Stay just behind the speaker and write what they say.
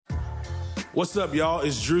What's up, y'all?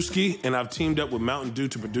 It's Drewski, and I've teamed up with Mountain Dew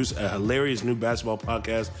to produce a hilarious new basketball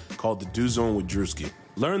podcast called The Dew Zone with Drewski.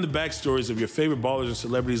 Learn the backstories of your favorite ballers and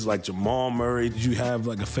celebrities like Jamal Murray. Did you have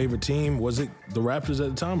like a favorite team? Was it the Raptors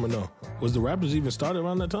at the time or no? Was the Raptors even started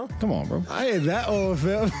around that time? Come on, bro. I ain't that old,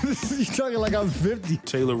 fam. You talking like I'm 50.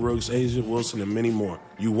 Taylor Rooks, Asia Wilson, and many more.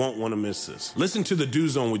 You won't want to miss this. Listen to The Dew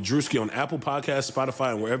Zone with Drewski on Apple Podcasts,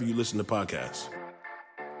 Spotify, and wherever you listen to podcasts.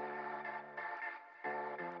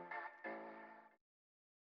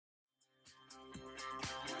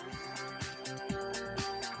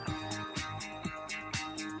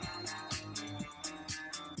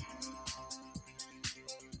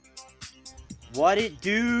 What it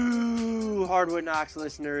do, Hardwood Knocks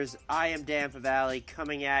listeners? I am Dan Favale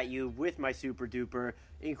coming at you with my super duper,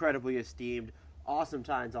 incredibly esteemed, awesome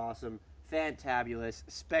times awesome, fantabulous,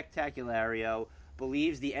 spectaculario,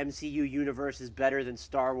 believes the MCU universe is better than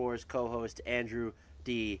Star Wars co-host Andrew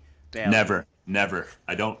D. Bailey. Never.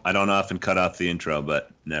 I don't often cut off the intro,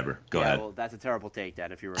 but never. Go ahead. Well, that's a terrible take,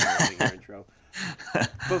 Dan, if you were remembering your intro.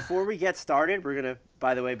 Before we get started, we're going to,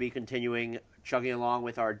 by the way, be chugging along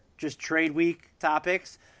with our just trade week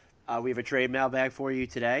topics. We have a trade mailbag for you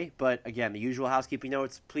today. But again, the usual housekeeping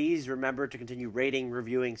notes. Please remember to continue rating,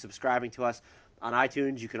 reviewing, subscribing to us on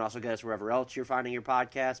iTunes. You can also get us wherever else you're finding your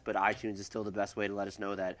podcast. But iTunes is still the best way to let us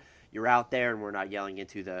know that you're out there and we're not yelling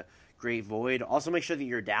into the great void. Also, make sure that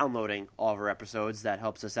you're downloading all of our episodes. That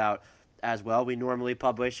helps us out as well. We normally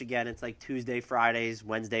publish, again, it's like Tuesday, Fridays,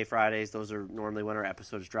 Wednesday, Fridays. Those are normally when our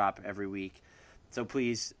episodes drop every week. So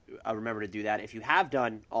please remember to do that. If you have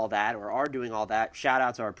done all that or are doing all that,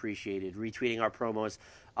 shout-outs are appreciated. Retweeting our promos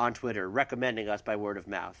on Twitter, recommending us by word of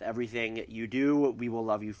mouth. Everything you do, we will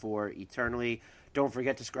love you for eternally. Don't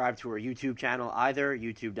forget to subscribe to our YouTube channel either,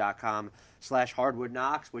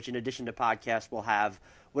 youtube.com/hardwoodknocks, which in addition to podcasts will have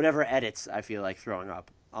whatever edits I feel like throwing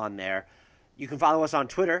up on there. You can follow us on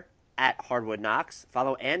Twitter at Hardwood Knocks.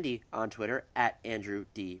 Follow Andy on Twitter at Andrew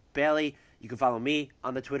D. Bailey. You can follow me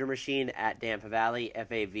on the Twitter machine at Dan Favale,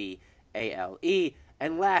 Favale.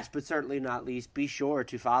 And last but certainly not least, be sure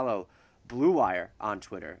to follow Blue Wire on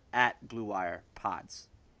Twitter at Blue Wire Pods.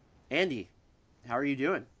 Andy, how are you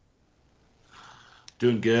doing?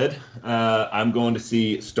 Doing good. I'm going to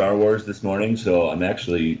see Star Wars this morning, so I'm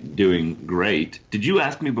actually doing great. Did you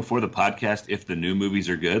ask me before the podcast if the new movies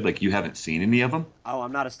are good? Like, you haven't seen any of them? Oh,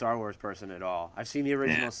 I'm not a Star Wars person at all. I've seen the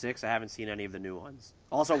original 6. I haven't seen any of the new ones.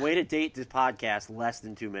 Also, way to date this podcast less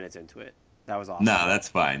than 2 minutes into it. That was awesome. No, that's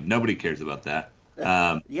fine. Nobody cares about that.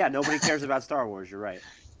 Yeah, nobody cares about Star Wars. You're right.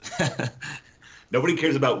 Nobody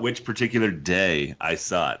cares about which particular day I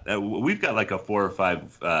saw it. We've got like a 4 or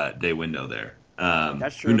 5 day window there.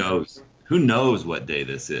 That's true. Who knows? Who knows what day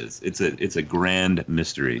this is? It's a grand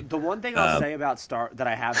mystery. The one thing I'll say about that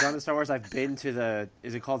I have done in Star Wars, I've been to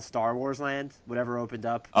is it called Star Wars Land? Whatever opened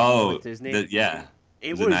up with Disney. Yeah.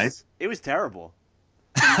 It was nice? It was terrible.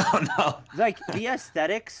 Oh no. Like the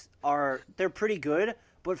aesthetics they're pretty good,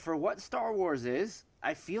 but for what Star Wars is,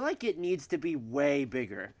 I feel like it needs to be way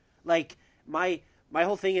bigger. Like my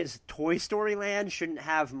whole thing is Toy Story Land shouldn't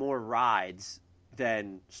have more rides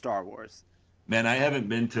than Star Wars. Man, I haven't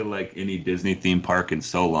been to like any Disney theme park in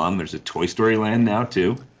so long. There's a Toy Story Land now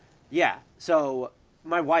too. Yeah. So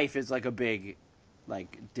my wife is like a big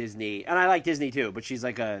like Disney, and I like Disney too, but she's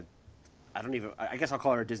like I guess I'll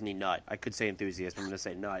call her a Disney nut. I could say enthusiast, but I'm going to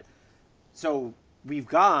say nut. So we've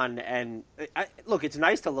gone, and look, it's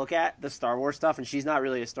nice to look at the Star Wars stuff, and she's not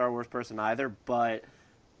really a Star Wars person either, but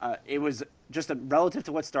it was just relative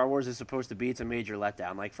to what Star Wars is supposed to be, it's a major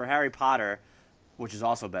letdown. Like for Harry Potter, which is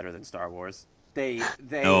also better than Star Wars, they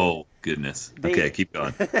oh, goodness. Okay, keep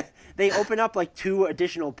going. They open up like 2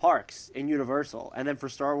 additional parks in Universal, and then for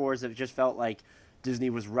Star Wars, it just felt like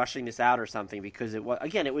Disney was rushing this out or something because it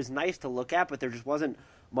was nice to look at, but there just wasn't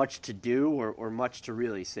much to do or much to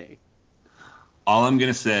really see. All I'm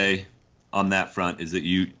going to say on that front is that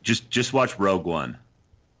you just watch Rogue One,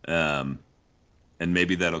 and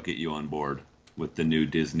maybe that'll get you on board with the new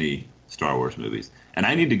Disney Star Wars movies. And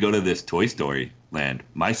I need to go to this Toy Story Land.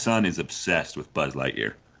 My son is obsessed with Buzz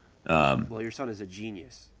Lightyear. Well, your son is a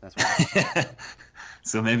genius. That's why.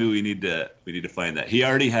 So maybe we need to find that. He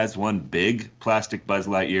already has one big plastic Buzz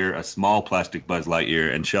Lightyear, a small plastic Buzz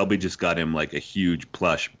Lightyear, and Shelby just got him like a huge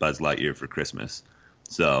plush Buzz Lightyear for Christmas.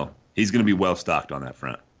 So he's going to be well stocked on that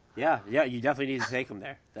front. Yeah, you definitely need to take him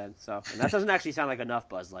there then. So, and that doesn't actually sound like enough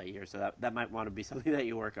Buzz Lightyear, so that might want to be something that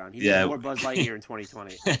you work on. He needs more Buzz Lightyear in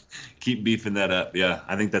 2020. Keep beefing that up. Yeah,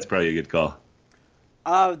 I think that's probably a good call.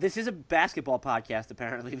 This is a basketball podcast,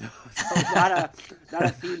 apparently, though. So not a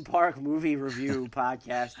theme park movie review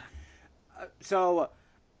podcast. So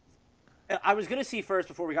I was going to see first,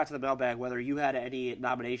 before we got to the mailbag, whether you had any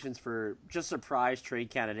nominations for just surprise trade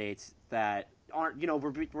candidates that aren't,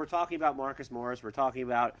 we're talking about Marcus Morris, we're talking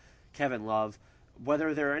about Kevin Love,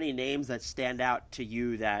 whether there are any names that stand out to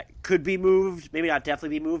you that could be moved, maybe not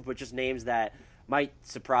definitely be moved, but just names that might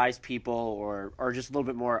surprise people or are just a little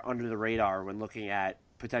bit more under the radar when looking at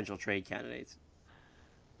potential trade candidates.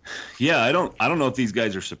 Yeah, I don't know if these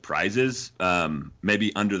guys are surprises.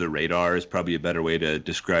 Maybe under the radar is probably a better way to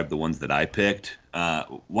describe the ones that I picked.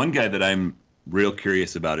 One guy that I'm real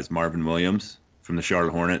curious about is Marvin Williams from the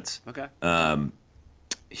Charlotte Hornets. Okay.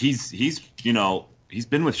 He's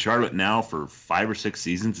been with Charlotte now for 5 or 6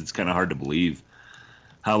 seasons. It's kind of hard to believe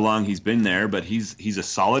how long he's been there, but he's a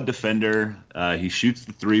solid defender. He shoots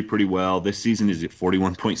the three pretty well. This season he's at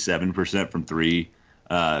 41.7% from three.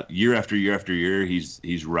 Year after year after year,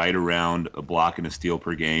 he's right around a block and a steal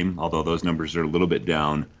per game, although those numbers are a little bit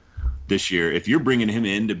down this year. If you're bringing him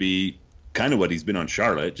in to be kind of what he's been on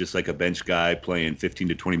Charlotte, just like a bench guy playing 15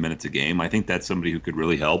 to 20 minutes a game, I think that's somebody who could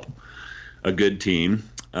really help a good team.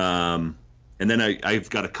 And then I've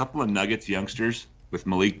got a couple of Nuggets youngsters with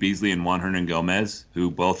Malik Beasley and Juan Hernangomez,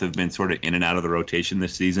 who both have been sort of in and out of the rotation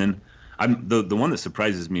this season. The one that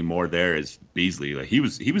surprises me more there is Beasley. Like he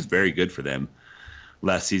was very good for them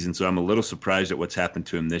last season, so I'm a little surprised at what's happened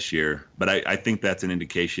to him this year. But I think that's an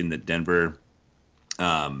indication that Denver,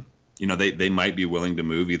 they might be willing to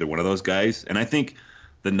move either one of those guys. And I think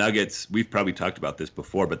the Nuggets, we've probably talked about this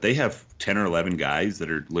before, but they have 10 or 11 guys that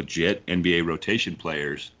are legit NBA rotation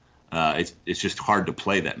players. It's just hard to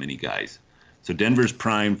play that many guys. So Denver's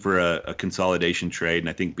primed for a consolidation trade, and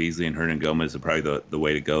I think Beasley and Hernangomez are probably the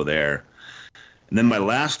way to go there. And then my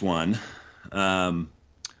last one, the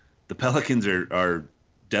Pelicans are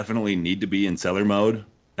definitely need to be in seller mode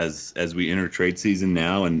as we enter trade season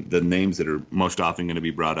now, and the names that are most often going to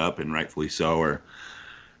be brought up, and rightfully so, are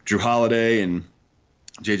Drew Holiday and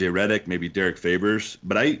JJ Redick, maybe Derek Favors.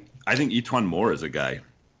 But I think Etuan Moore is a guy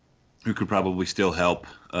who could probably still help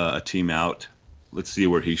a team out. Let's see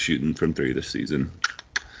where he's shooting from three this season.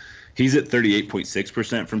 He's at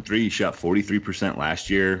 38.6% from three. He shot 43% last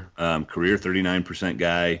year. Career 39%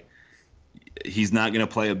 guy. He's not going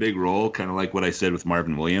to play a big role, kind of like what I said with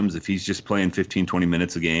Marvin Williams. If he's just playing 15, 20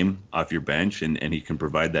 minutes a game off your bench and he can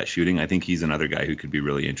provide that shooting, I think he's another guy who could be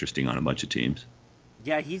really interesting on a bunch of teams.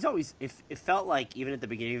 Yeah, he's always – it felt like even at the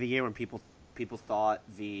beginning of the year when people thought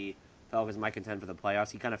the Pelicans might contend for the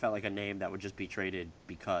playoffs, he kind of felt like a name that would just be traded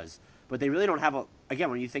because – but they really don't have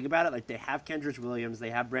again, when you think about it, like they have Kendrick Williams, they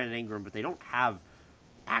have Brandon Ingram, but they don't have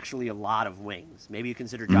actually a lot of wings. Maybe you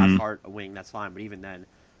consider Josh Hart a wing, that's fine, but even then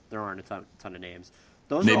 – there aren't a ton of names.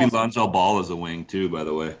 Maybe Lonzo Ball is a wing too, by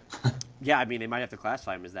the way. Yeah, I mean they might have to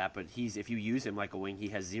classify him as that, but if you use him like a wing, he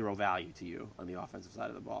has zero value to you on the offensive side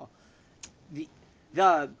of the ball.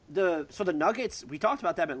 So the Nuggets, we talked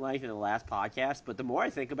about them at length in the last podcast, but the more I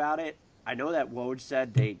think about it, I know that Woj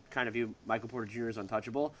said they kind of view Michael Porter Jr. as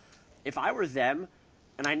untouchable. If I were them,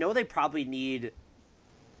 and I know they probably need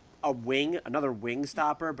another wing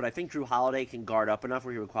stopper, but I think Drew Holiday can guard up enough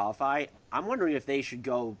where he would qualify. I'm wondering if they should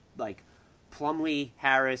go like Plumlee,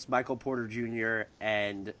 Harris, Michael Porter Jr.,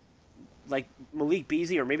 and like Malik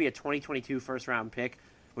Beasley, or maybe a 2022 first-round pick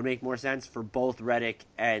would make more sense for both Redick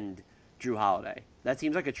and Drew Holiday. That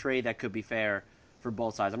seems like a trade that could be fair for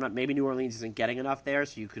both sides. Maybe New Orleans isn't getting enough there,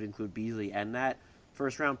 so you could include Beasley and that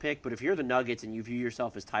first-round pick, but if you're the Nuggets and you view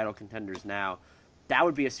yourself as title contenders now, that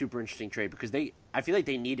would be a super interesting trade because I feel like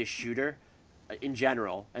they need a shooter in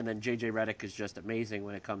general, and then JJ Redick is just amazing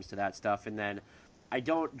when it comes to that stuff. And then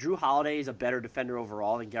Drew Holiday is a better defender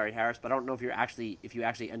overall than Gary Harris, but I don't know if you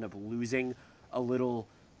actually end up losing a little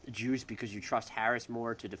juice because you trust Harris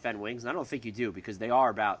more to defend wings. And I don't think you do because they are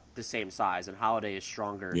about the same size, and Holiday is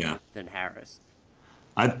stronger than Harris.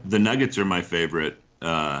 The Nuggets are my favorite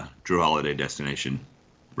Drew Holiday destination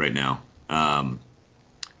right now.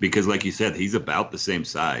 Because, like you said, he's about the same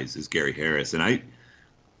size as Gary Harris. And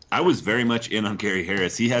I was very much in on Gary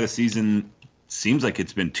Harris. He had a season, seems like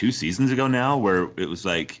it's been 2 seasons ago now, where it was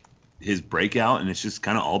like his breakout, and it's just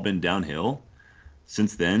kind of all been downhill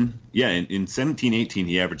since then. Yeah, in 17-18,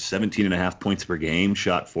 he averaged 17.5 points per game,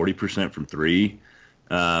 shot 40% from three.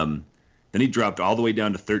 Then he dropped all the way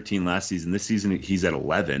down to 13 last season. This season, he's at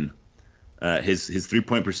 11. His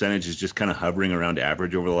three-point percentage is just kind of hovering around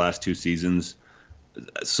average over the last 2 seasons.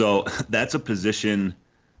 So that's a position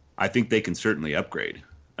I think they can certainly upgrade.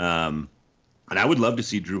 And I would love to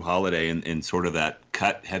see Drew Holiday in sort of that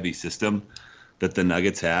cut-heavy system that the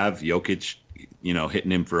Nuggets have. Jokic,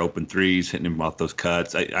 hitting him for open threes, hitting him off those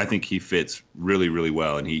cuts. I think he fits really, really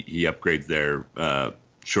well, and he upgrades their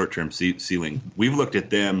short-term ceiling. We've looked at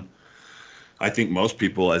them I think most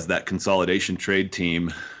people as that consolidation trade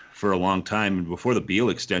team for a long time. And before the Beal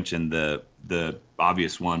extension, the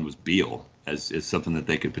obvious one was Beal as something that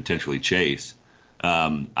they could potentially chase.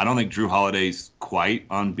 I don't think Drew Holiday's quite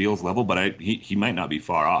on Beal's level, but he might not be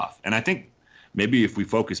far off. And I think maybe if we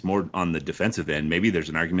focus more on the defensive end, maybe there's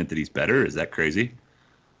an argument that he's better. Is that crazy?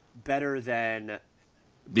 Better than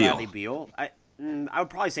Bradley Beal? I would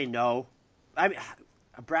probably say no. I mean,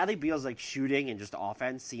 Bradley Beal's like shooting and just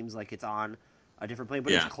offense seems like it's on a different plane,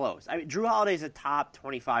 but it's close. I mean, Drew Holiday's a top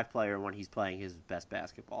 25 player when he's playing his best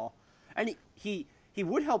basketball, and he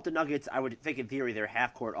would help the Nuggets. I would think in theory their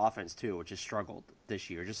half court offense too, which has struggled this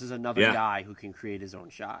year. Just as another guy who can create his own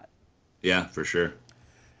shot. Yeah, for sure.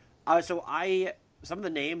 So some of the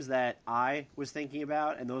names that I was thinking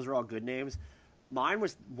about, and those are all good names. Mine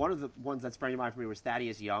was one of the ones that sprang to mind for me was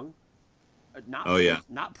Thaddeus Young.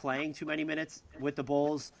 Not playing too many minutes with the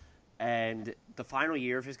Bulls, and the final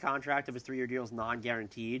year of his contract of his 3-year deal is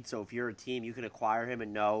non-guaranteed. So if you're a team, you can acquire him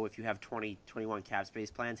and know if you have 2021 cap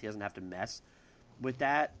space plans, he doesn't have to mess with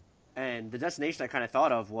that. And the destination I kind of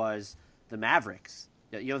thought of was the Mavericks.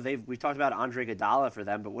 You know, we talked about Andre Iguodala for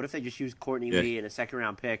them, but what if they just use Courtney Lee and a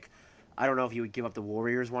second-round pick? I don't know if you would give up the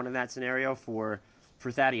Warriors one in that scenario for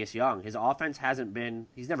Thaddeus Young. His offense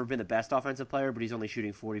he's never been the best offensive player, but he's only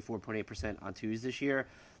shooting 44.8% on twos this year.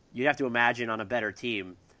 You'd have to imagine on a better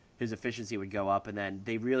team, his efficiency would go up, and then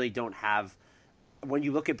they really don't have, when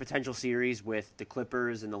you look at potential series with the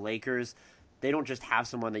Clippers and the Lakers, they don't just have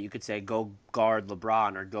someone that you could say, go guard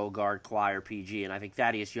LeBron or go guard Kawhi or PG, and I think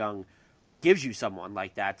Thaddeus Young gives you someone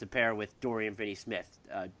like that to pair with Dorian Finney-Smith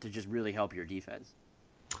to just really help your defense.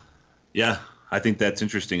 Yeah, I think that's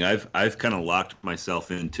interesting. I've kind of locked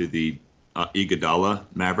myself into the Iguodala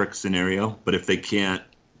Maverick scenario, but if they can't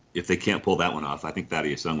pull that one off, I think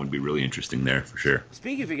Thaddeus Young would be really interesting there for sure.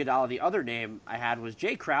 Speaking of Iguodala, the other name I had was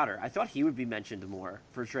Jay Crowder. I thought he would be mentioned more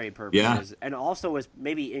for trade purposes, and also was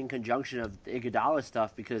maybe in conjunction of the Iguodala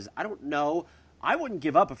stuff because I don't know. I wouldn't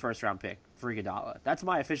give up a first-round pick for Iguodala. That's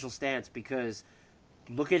my official stance because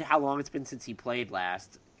look at how long it's been since he played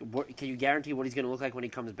last. Can you guarantee what he's going to look like when he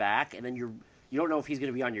comes back? And then you don't know if he's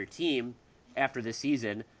going to be on your team after this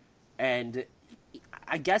season. And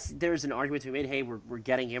I guess there's an argument to be made, hey, we're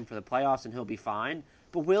getting him for the playoffs and he'll be fine.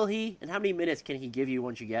 But will he? And how many minutes can he give you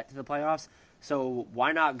once you get to the playoffs? So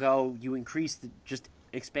why not go, you just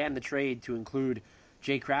expand the trade to include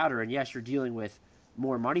Jay Crowder. And yes, you're dealing with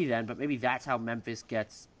more money then, but maybe that's how Memphis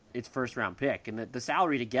gets its first-round pick. And the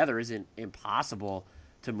salary together isn't impossible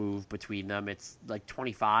to move between them. It's like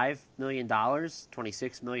 $25 million,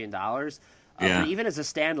 $26 million. But even as a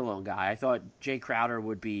standalone guy, I thought Jay Crowder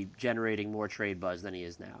would be generating more trade buzz than he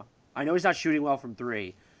is now. I know he's not shooting well from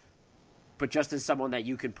three, but just as someone that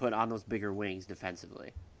you can put on those bigger wings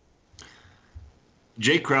defensively.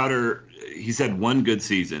 Jay Crowder, he's had one good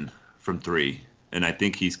season from three, and I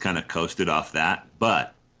think he's kind of coasted off that.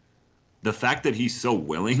 But the fact that he's so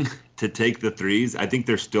willing to take the threes, I think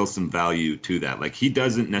there's still some value to that. Like, he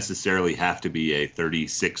doesn't necessarily have to be a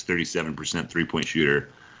 36, 37% three-point shooter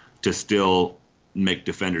to still make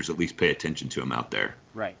defenders at least pay attention to him out there.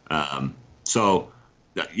 Right. I'm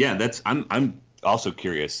also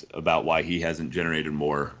curious about why he hasn't generated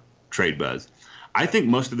more trade buzz. I think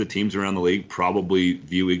most of the teams around the league probably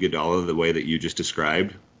view Iguodala the way that you just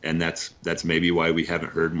described, and that's maybe why we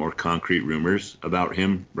haven't heard more concrete rumors about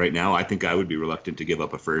him right now. I think I would be reluctant to give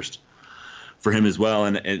up a first for him as well.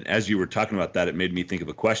 And as you were talking about that, it made me think of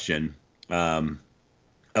a question.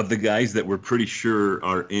 Of the guys that we're pretty sure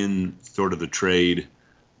are in sort of the trade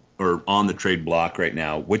or on the trade block right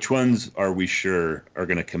now, which ones are we sure are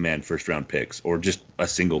going to command first-round picks or just a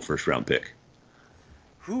single first-round pick?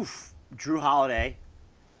 Drew Holiday,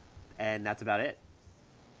 and that's about it.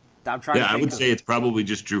 I would say it's probably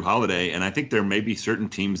just Drew Holiday, and I think there may be certain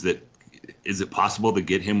teams that is it possible to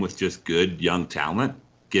get him with just good young talent,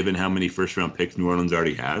 given how many first-round picks New Orleans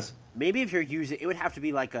already has? Maybe if you're using it would have to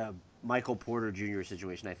be like a Michael Porter Jr.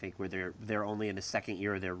 situation, I think, where they're only in the second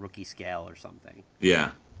year of their rookie scale or something. Yeah.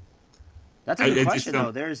 That's a good question,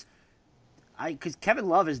 though. Because Kevin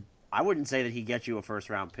Love I wouldn't say that he gets you a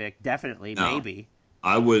first-round pick. Definitely, no. Maybe.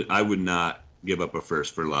 I would not give up a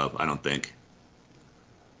first for Love, I don't think.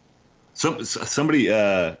 Somebody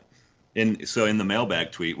in the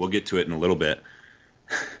mailbag tweet, we'll get to it in a little bit.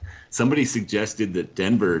 Somebody suggested that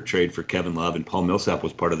Denver trade for Kevin Love, and Paul Millsap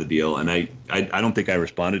was part of the deal. And I don't think I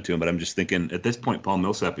responded to him, but I'm just thinking at this point, Paul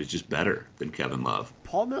Millsap is just better than Kevin Love.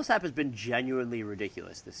 Paul Millsap has been genuinely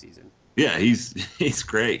ridiculous this season. Yeah, he's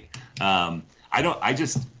great.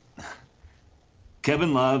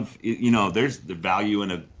 Kevin Love, there's the value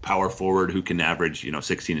in a power forward who can average,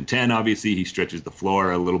 16 and 10. Obviously, he stretches the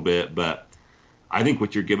floor a little bit, but I think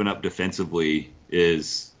what you're giving up defensively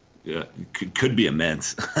is could be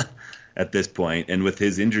immense at this point. And with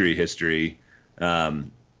his injury history,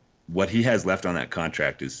 what he has left on that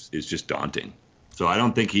contract is just daunting. So I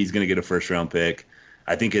don't think he's going to get a first-round pick.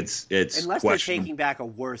 I think it's unless they're taking back a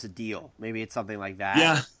worse deal. Maybe it's something like that.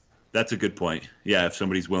 Yeah, that's a good point. Yeah, if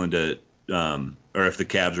somebody's willing to, or if the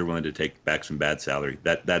Cavs are willing to take back some bad salary,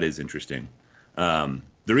 that is interesting. The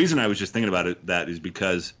reason I was just thinking about that is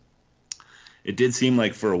because it did seem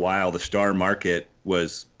like for a while the star market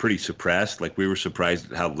was pretty suppressed. Like we were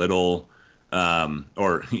surprised at how little,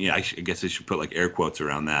 I guess I should put like air quotes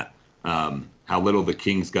around that. How little the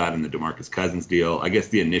Kings got in the DeMarcus Cousins deal. I guess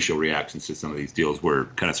the initial reactions to some of these deals were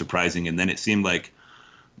kind of surprising. And then it seemed like,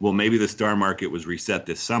 well, maybe the star market was reset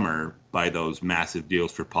this summer by those massive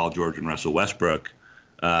deals for Paul George and Russell Westbrook.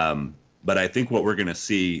 But I think what we're going to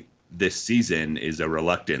see this season is a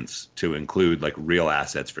reluctance to include like real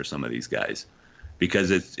assets for some of these guys,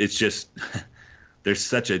 because it's just there's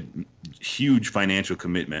such a huge financial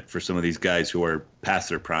commitment for some of these guys who are past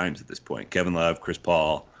their primes at this point. Kevin Love, Chris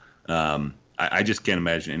Paul. I just can't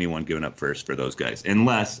imagine anyone giving up first for those guys,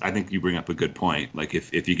 unless I think you bring up a good point. Like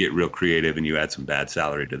if you get real creative and you add some bad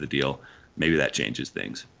salary to the deal, maybe that changes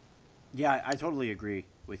things. Yeah, I totally agree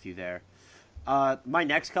with you there. My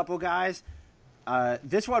next couple guys,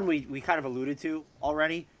 this one we kind of alluded to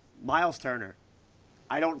already. Miles Turner.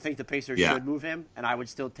 I don't think the Pacers should move him, and I would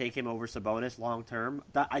still take him over Sabonis long term.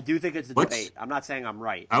 I do think it's a debate. I'm not saying I'm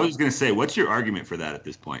right. I was going to say, what's your argument for that at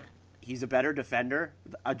this point? He's a better defender,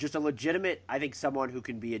 just a legitimate, I think, someone who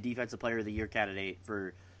can be a Defensive Player of the Year candidate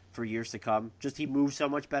for years to come. Just he moves so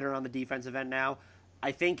much better on the defensive end now.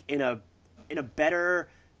 I think in a better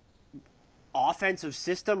offensive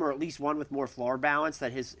system, or at least one with more floor balance,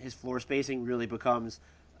 that his floor spacing really becomes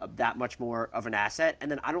that much more of an asset. And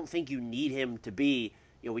then I don't think you need him to be,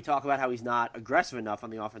 we talk about how he's not aggressive enough on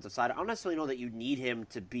the offensive side. I don't necessarily know that you need him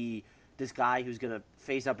to be this guy who's going to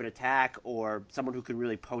face up an attack or someone who can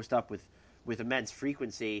really post up with immense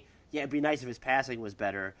frequency. Yeah, it'd be nice if his passing was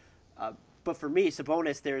better. But for me,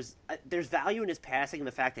 Sabonis, there's value in his passing and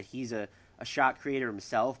the fact that he's a shot creator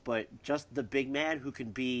himself, but just the big man who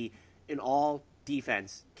can be an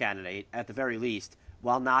all-defense candidate at the very least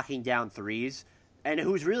while knocking down threes, and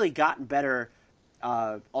who's really gotten better,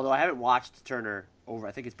 although I haven't watched Turner over,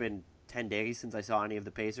 I think it's been 10 days since I saw any of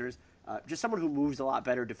the Pacers. Just someone who moves a lot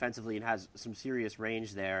better defensively and has some serious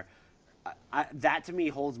range there. That to me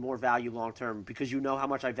holds more value long term because you know how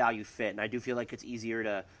much I value fit, and I do feel like it's easier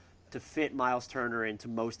to fit Miles Turner into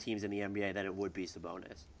most teams in the NBA than it would be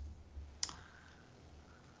Sabonis.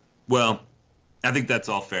 Well, I think that's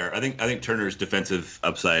all fair. I think Turner's defensive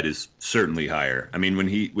upside is certainly higher. I mean, when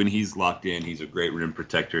he's locked in, he's a great rim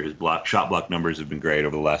protector. His shot block numbers have been great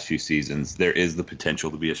over the last few seasons. There is the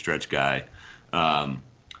potential to be a stretch guy.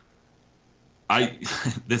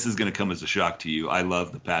 This is going to come as a shock to you. I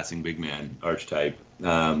love the passing big man archetype.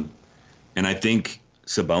 And I think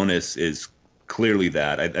Sabonis is clearly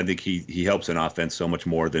that. I think he helps an offense so much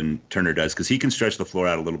more than Turner does because he can stretch the floor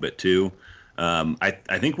out a little bit too.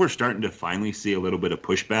 I think we're starting to finally see a little bit of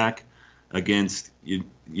pushback against,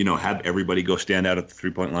 have everybody go stand out at the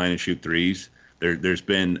three-point line and shoot threes. There's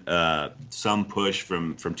been some push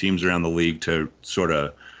from teams around the league to sort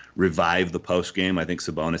of revive the post game. I think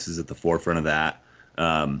Sabonis is at the forefront of that.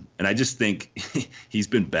 And I just think he's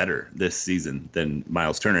been better this season than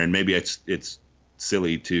Miles Turner. And maybe it's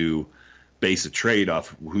silly to base a trade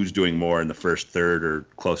off who's doing more in the first third or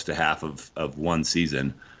close to half of one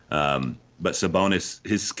season. But Sabonis,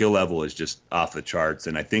 his skill level is just off the charts.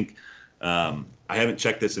 And I think I haven't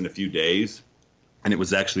checked this in a few days, and it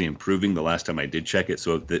was actually improving the last time I did check it,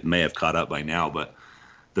 so it may have caught up by now. But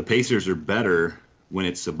the Pacers are better when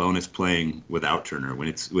it's Sabonis playing without Turner, when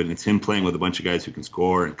it's him playing with a bunch of guys who can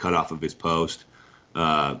score and cut off of his post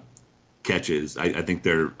catches. I think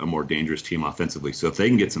they're a more dangerous team offensively. So if they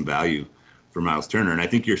can get some value for Miles Turner, and I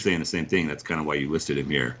think you're saying the same thing, that's kind of why you listed him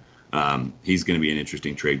here. He's going to be an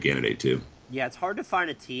interesting trade candidate too. Yeah, it's hard to find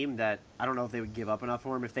a team that I don't know if they would give up enough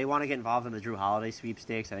for him. If they want to get involved in the Drew Holiday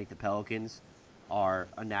sweepstakes, I think the Pelicans are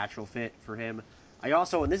a natural fit for him.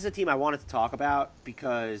 And this is a team I wanted to talk about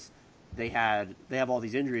because they have all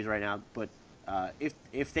these injuries right now. But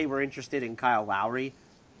if they were interested in Kyle Lowry,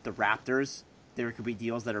 the Raptors, there could be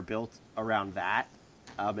deals that are built around that,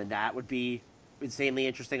 and that would be insanely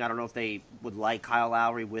interesting. I don't know if they would like Kyle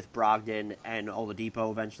Lowry with Brogdon and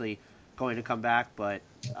Oladipo eventually going to come back, but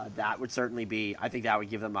that would certainly be, I think that would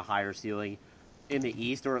give them a higher ceiling in the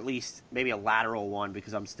East, or at least maybe a lateral one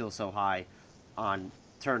because I'm still so high on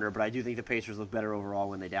Turner, but I do think the Pacers look better overall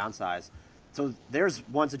when they downsize. So there's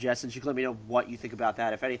one suggestion. You can let me know what you think about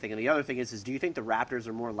that, if anything. And the other thing is do you think the Raptors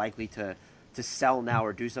are more likely to sell now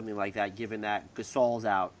or do something like that, given that Gasol's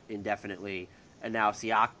out indefinitely, and now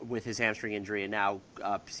Siakam with his hamstring injury, and now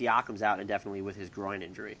Siakam's out indefinitely with his groin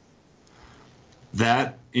injury?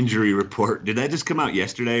 That injury report, did that just come out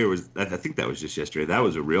yesterday, or I think that was just yesterday. That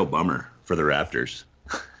was a real bummer for the Raptors.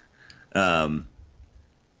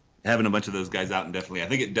 Having a bunch of those guys out indefinitely, I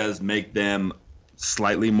think it does make them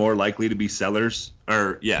slightly more likely to be sellers.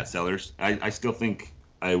 Sellers. I still think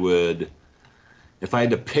I would, if I had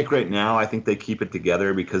to pick right now, I think they keep it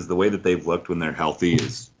together because the way that they've looked when they're healthy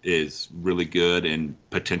is really good and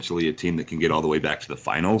potentially a team that can get all the way back to the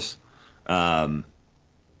finals. So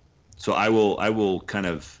I will kind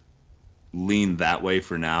of lean that way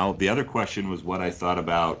for now. The other question was what I thought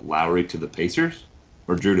about Lowry to the Pacers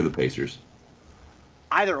or Drew to the Pacers.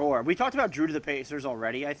 Either or. We talked about Drew to the Pacers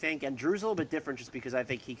already, I think, and Drew's a little bit different just because I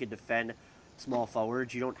think he could defend small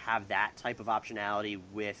forwards. You don't have that type of optionality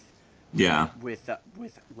with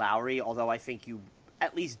Lowry, although I think you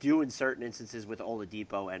at least do in certain instances with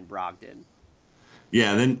Oladipo and Brogdon.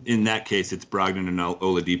 Yeah, then in that case, it's Brogdon and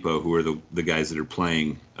Oladipo who are the guys that are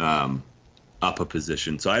playing up a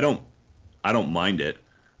position. So I don't mind it.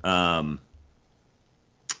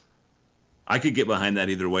 I could get behind that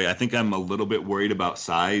either way. I think I'm a little bit worried about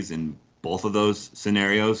size in both of those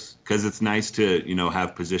scenarios because it's nice to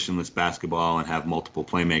have positionless basketball and have multiple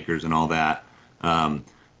playmakers and all that.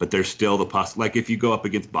 But there's still the like if you go up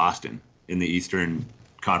against Boston in the Eastern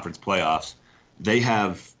Conference playoffs, they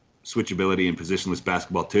have switchability in positionless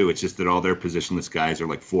basketball too. It's just that all their positionless guys are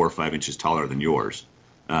like 4 or 5 inches taller than yours.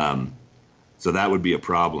 So that would be a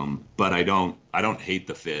problem. But I don't hate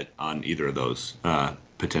the fit on either of those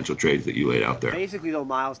potential trades that you laid out there. Basically, though,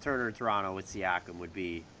 Miles Turner in Toronto with Siakam would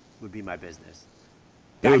be my business.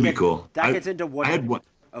 That would be cool. That gets into what. I had one.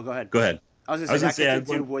 Oh, go ahead. Go ahead. I was going to say that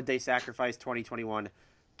gets into would they sacrifice 2021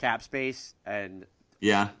 cap space and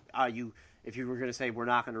yeah. If you were going to say we're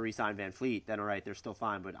not going to re-sign Van Fleet, then all right, they're still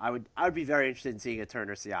fine. But I would be very interested in seeing a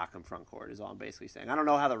Turner Siakam front court. Is all I'm basically saying. I don't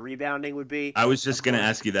know how the rebounding would be. I was just going to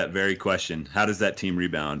ask you that very question. How does that team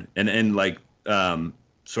rebound? And like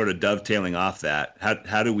sort of dovetailing off that,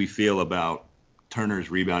 how do we feel about Turner's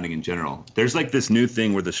rebounding in general? There's like this new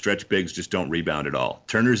thing where the stretch bigs just don't rebound at all.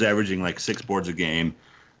 Turner's averaging like 6 boards a game.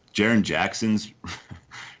 Jaren Jackson's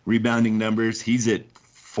rebounding numbers, he's at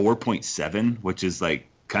 4.7, which is like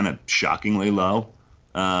kind of shockingly low.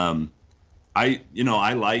 I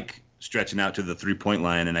like stretching out to the 3-point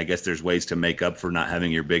line, and I guess there's ways to make up for not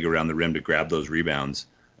having your big around the rim to grab those rebounds.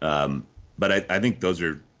 But I think those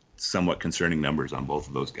are somewhat concerning numbers on both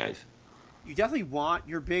of those guys. You definitely want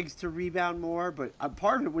your bigs to rebound more, but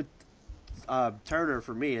part of it with Turner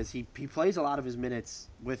for me is he plays a lot of his minutes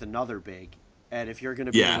with another big, and if you're going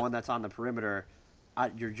to be the one that's on the perimeter,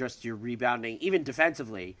 you're rebounding even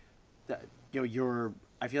defensively.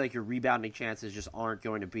 I feel like your rebounding chances just aren't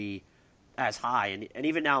going to be as high. And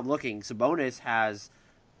even now I'm looking, Sabonis has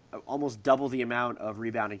almost double the amount of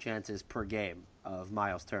rebounding chances per game of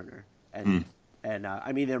Miles Turner. And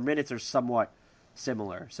I mean, their minutes are somewhat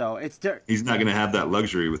similar. So he's not going to have that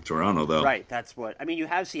luxury with Toronto, though. Right. That's what I mean. You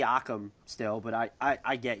have Siakam still, but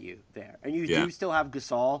I get you there. And you do still have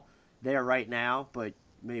Gasol there right now, but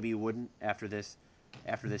maybe you wouldn't after this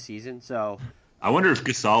season. So I wonder if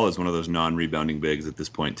Gasol is one of those non-rebounding bigs at this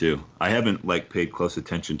point too. I haven't paid close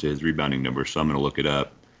attention to his rebounding numbers, so I'm going to look it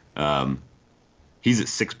up. He's at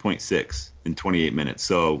 6.6 in 28 minutes,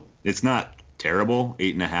 so it's not terrible.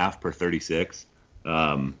 8.5 per 36,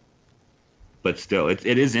 but still, it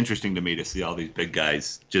is interesting to me to see all these big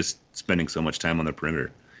guys just spending so much time on the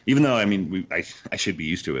perimeter. Even though I should be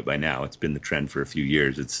used to it by now. It's been the trend for a few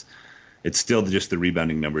years. It's still just the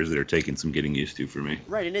rebounding numbers that are taking some getting used to for me.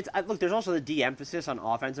 Right, and look, there's also the de-emphasis on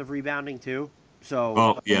offensive rebounding too.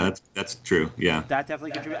 So that's true. Yeah, that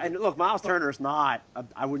definitely contributes. And look, Miles Turner's not.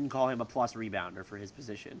 I wouldn't call him a plus rebounder for his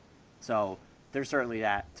position. So there's certainly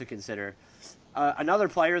that to consider. Another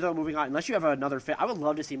player though, moving on. Unless you have another fit, I would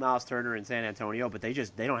love to see Miles Turner in San Antonio, but they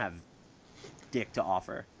don't have dick to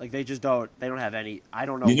offer. Like they just don't. They don't have any. I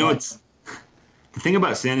don't know. It's the thing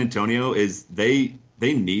about San Antonio is they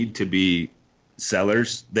need to be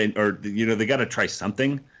sellers. They got to try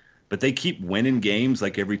something, but they keep winning games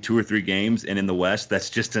like every 2 or 3 games, and in the West, that's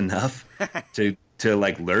just enough to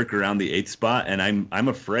lurk around the 8th spot. And I'm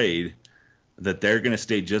afraid that they're going to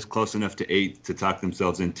stay just close enough to 8 to talk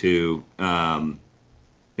themselves into.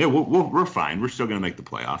 We're fine. We're still going to make the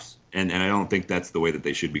playoffs, and I don't think that's the way that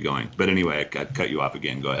they should be going. But anyway, I cut you off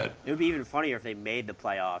again. Go ahead. It would be even funnier if they made the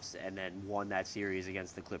playoffs and then won that series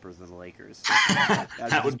against the Clippers or the Lakers.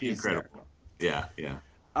 That would be incredible. Yeah.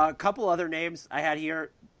 A couple other names I had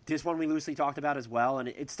here. This one we loosely talked about as well, and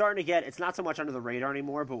it's starting to get. It's not so much under the radar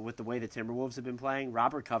anymore, but with the way the Timberwolves have been playing,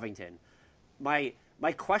 Robert Covington. My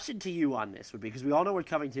question to you on this would be, because we all know what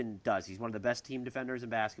Covington does. He's one of the best team defenders in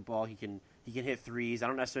basketball. He can hit threes. I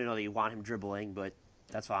don't necessarily know that you want him dribbling, but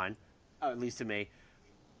that's fine, at least to me.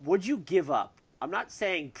 Would you give up? I'm not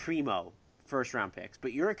saying primo first-round picks,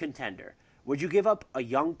 but you're a contender. Would you give up a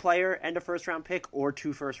young player and a first-round pick or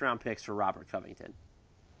 2 first-round picks for Robert Covington?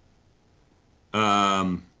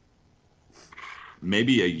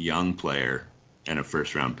 Maybe a young player and a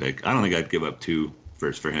first-round pick. I don't think I'd give up 2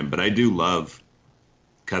 firsts for him, but I do love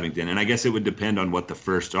Covington, and I guess it would depend on what the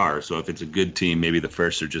firsts are. So if it's a good team, maybe the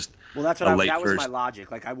firsts are just that was my logic.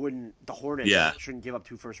 Like the Hornets shouldn't give up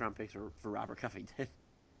 2 first-round picks for Robert Covington.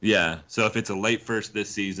 Yeah, so if it's a late first this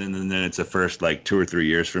season and then it's a first like 2 or 3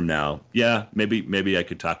 years from now, yeah, maybe I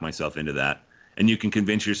could talk myself into that. And you can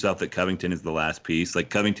convince yourself that Covington is the last piece. Like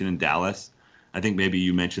Covington in Dallas, I think maybe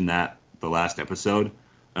you mentioned that the last episode.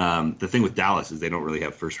 The thing with Dallas is they don't really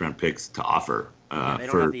have first-round picks to offer they don't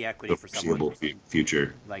for have the equity for someone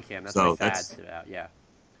future. Like him. That's so what Thad's about, yeah.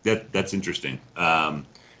 That's interesting.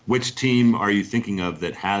 Which team are you thinking of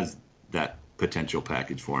that has that potential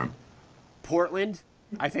package for him? Portland,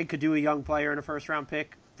 I think, could do a young player and a first-round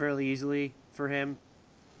pick fairly easily for him,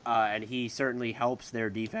 and he certainly helps their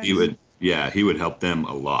defense. He would help them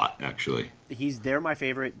a lot, actually. They're my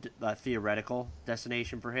favorite theoretical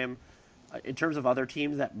destination for him. In terms of other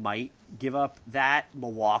teams that might give up that,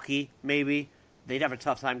 Milwaukee, maybe. They'd have a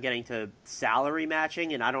tough time getting to salary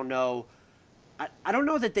matching, and I don't know. I don't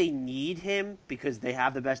know that they need him because they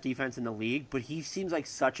have the best defense in the league, but he seems like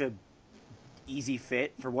such a easy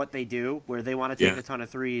fit for what they do, where they want to take a ton of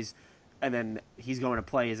threes, and then he's going to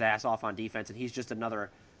play his ass off on defense, and he's just another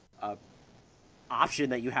option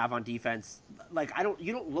that you have on defense. Like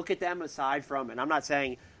you don't look at them aside from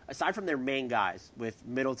their main guys with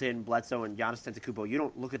Middleton, Bledsoe, and Giannis Antetokounmpo. You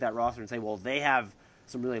don't look at that roster and say, well, they have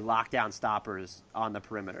some really lockdown stoppers on the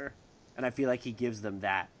perimeter, and I feel like he gives them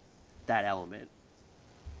that element.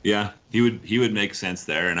 Yeah, he would make sense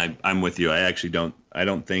there, and I'm with you. I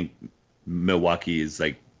don't think Milwaukee is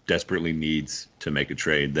like desperately needs to make a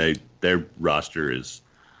trade. Their roster is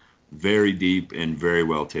very deep and very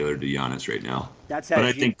well tailored to Giannis right now. But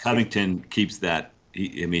I think Covington keeps that.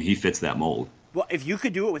 He fits that mold. Well, if you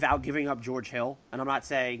could do it without giving up George Hill, and I'm not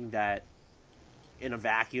saying that in a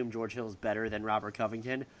vacuum George Hill is better than Robert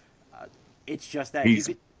Covington, it's just that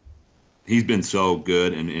he's been so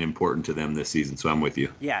good and important to them this season, so I'm with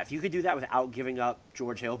you. Yeah, if you could do that without giving up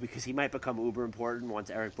George Hill, because he might become uber important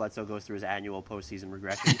once Eric Bledsoe goes through his annual postseason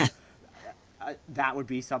regression, that would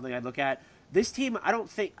be something I'd look at. This team, I don't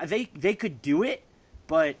think they could do it,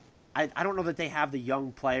 but I don't know that they have the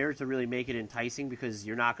young player to really make it enticing, because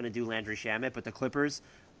you're not going to do Landry Shamet. But the Clippers,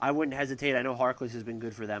 I wouldn't hesitate. I know Harkless has been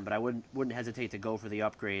good for them, but I wouldn't hesitate to go for the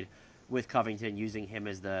upgrade with Covington, using him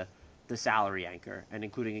as the salary anchor and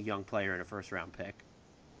including a young player and a first-round pick.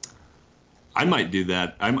 I might do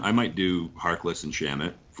that. I might do Harkless and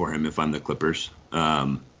Shamet for him if I'm the Clippers.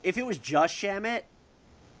 If it was just Shamet,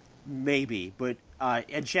 maybe. But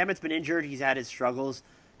and Shamet's been injured. He's had his struggles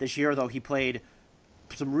this year, though he played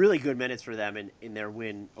some really good minutes for them in their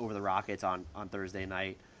win over the Rockets on Thursday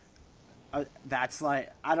night. That's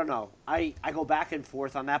like, I don't know. I go back and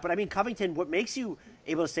forth on that. But, I mean, Covington, what makes you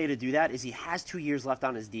able to say to do that is he has 2 years left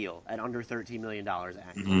on his deal at under $13 million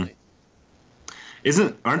annually.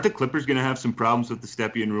 Mm-hmm. Aren't the Clippers going to have some problems with the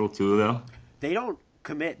Stepien rule too, though? They don't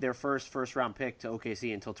commit their first-round pick to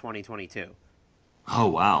OKC until 2022. Oh,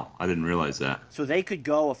 wow. I didn't realize that. So they could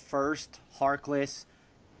go a first, Harkless,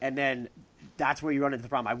 and then that's where you run into the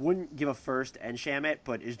problem. I wouldn't give a first and Shamet,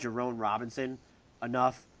 but is Jerome Robinson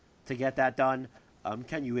enough to get that done?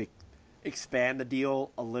 Can you expand the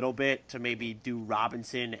deal a little bit to maybe do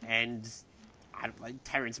Robinson and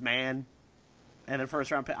Terrence Mann and a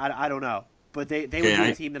first-round pick? I don't know. But they would be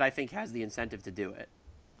a team that I think has the incentive to do it.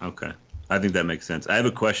 Okay. I think that makes sense. I have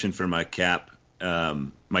a question for my Cap,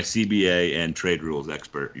 my CBA and trade rules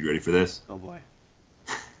expert. You ready for this? Oh, boy.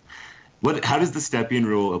 How does the Stepien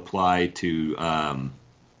rule apply to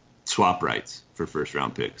swap rights for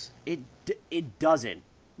first-round picks? It doesn't.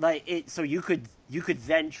 So you could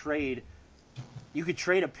then trade. You could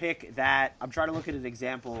trade a pick that I'm trying to look at an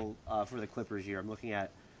example for the Clippers here. I'm looking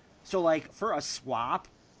at for a swap,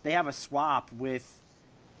 they have a swap with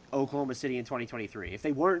Oklahoma City in 2023. If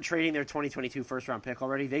they weren't trading their 2022 first-round pick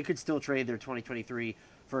already, they could still trade their 2023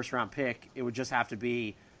 first-round pick. It would just have to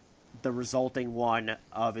be the resulting one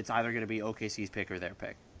of it's either going to be OKC's pick or their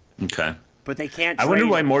pick. Okay. But they can't. I wonder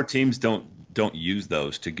why more teams don't use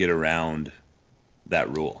those to get around that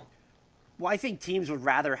rule. Well, I think teams would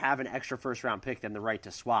rather have an extra first-round pick than the right to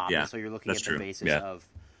swap. Yeah, And so you're looking at that's the true. basis Yeah. of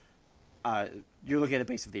you're looking at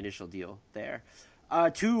the base of the initial deal there.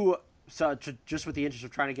 Just with the interest of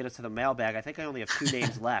trying to get us to the mailbag, I think I only have 2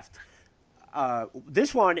 names left.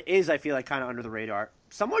 This one is, I feel like, kind of under the radar.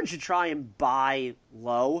 Someone should try and buy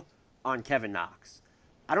low on Kevin Knox.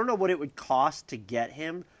 I don't know what it would cost to get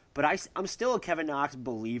him, but I'm still a Kevin Knox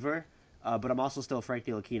believer, but I'm also still a Frank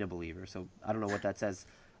Ntilikina believer, so I don't know what that says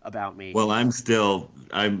about me. Well, I'm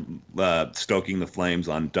stoking the flames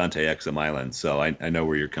on Dante Exum Island, so I know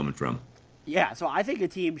where you're coming from. Yeah, so I think a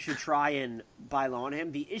team should try and buy low on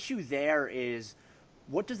him. The issue there is,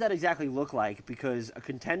 what does that exactly look like? Because a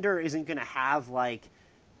contender isn't going to have, like,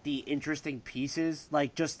 the interesting pieces,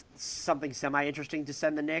 like just something semi-interesting to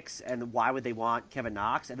send the Knicks, and why would they want Kevin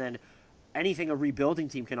Knox? And then anything a rebuilding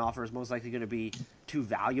team can offer is most likely going to be too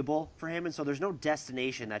valuable for him, and so there's no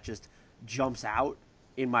destination that just jumps out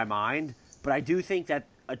in my mind. But I do think that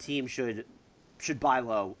a team should buy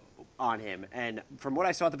low on him. And from what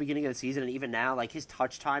I saw at the beginning of the season, and even now, like, his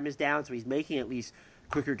touch time is down, so he's making at least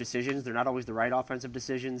quicker decisions. They're not always the right offensive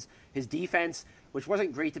decisions. His defense, which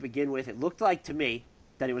wasn't great to begin with, it looked like to me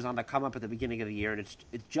that it was on the come up at the beginning of the year, and it's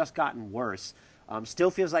just gotten worse. Still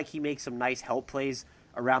feels like he makes some nice help plays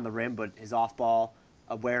around the rim, but his off-ball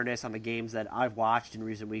awareness on the games that I've watched in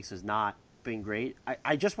recent weeks has not been great.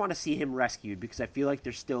 I just want to see him rescued, because I feel like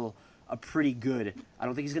there's still a pretty good, I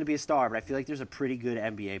don't think he's going to be a star, but I feel like there's a pretty good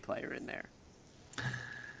NBA player in there.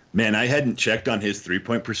 Man, I hadn't checked on his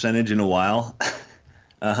three-point percentage in a while.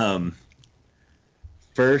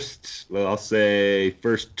 First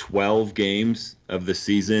 12 games of the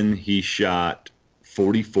season, he shot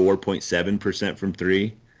 44.7% from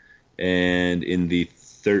three. And in the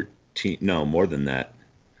more than that.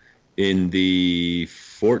 In the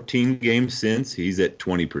 14 games since, he's at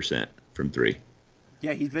 20% from three.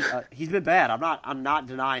 Yeah, he's been bad. I'm not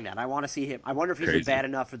denying that. I want to see him. I wonder if he's been bad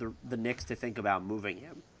enough for the Knicks to think about moving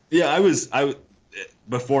him. Yeah, I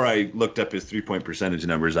before I looked up his 3-point percentage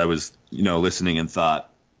numbers, I was, listening and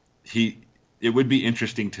thought it would be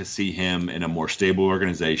interesting to see him in a more stable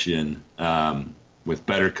organization, with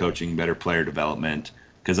better coaching, better player development,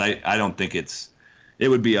 because I don't think it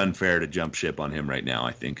would be unfair to jump ship on him right now,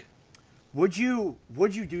 I think. Would you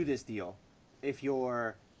do this deal if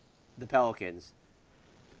you're the Pelicans?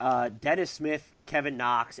 Dennis Smith, Kevin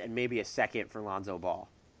Knox, and maybe a second for Lonzo Ball.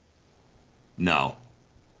 No.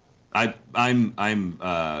 I'm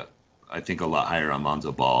I think a lot higher on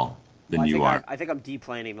Lonzo Ball than you are. I think I'm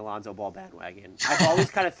deplaning the Lonzo Ball bandwagon. I've always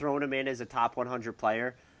kind of thrown him in as a top 100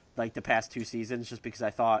 player, like the past 2 seasons, just because I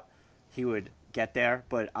thought he would get there.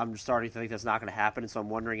 But I'm starting to think that's not going to happen, and so I'm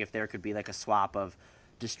wondering if there could be like a swap of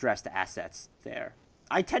distressed assets there.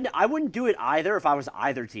 I wouldn't do it either if I was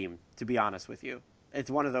either team, to be honest with you. It's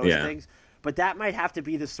one of those things. But that might have to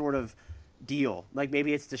be the sort of deal. Like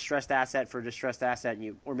maybe it's distressed asset for distressed asset,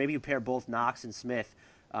 or maybe you pair both Knox and Smith,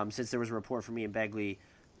 since there was a report from Ian Begley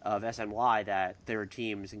of SNY that there are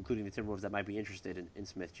teams, including the Timberwolves, that might be interested in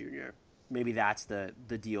Smith Jr. Maybe that's the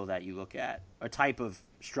deal that you look at. A type of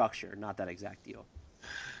structure, not that exact deal.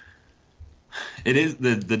 It is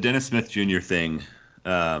the Dennis Smith Jr. thing.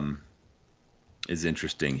 Is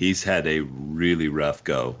interesting. He's had a really rough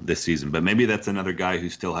go this season, but maybe that's another guy who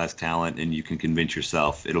still has talent, and you can convince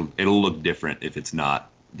yourself it'll look different if it's not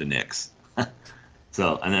the Knicks.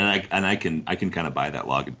 So, I can kind of buy that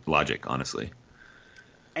logic, honestly.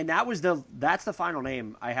 And that's the final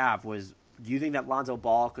name I have was, do you think that Lonzo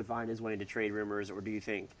Ball could find his way into trade rumors, or do you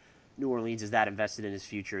think New Orleans is that invested in his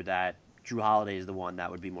future that Jrue Holiday is the one that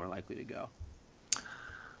would be more likely to go?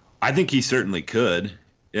 I think he certainly could.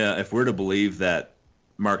 Yeah, if we're to believe that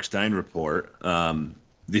Mark Stein report,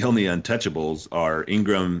 the only untouchables are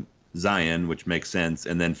Ingram, Zion, which makes sense,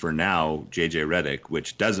 and then for now, JJ Redick,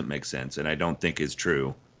 which doesn't make sense, and I don't think is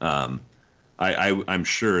true. I'm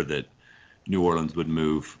sure that New Orleans would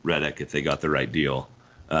move Redick if they got the right deal,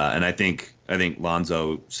 and I think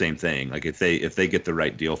Lonzo, same thing. Like if they get the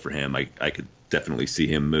right deal for him, I could definitely see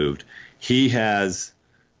him moved. He has,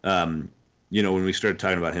 when we started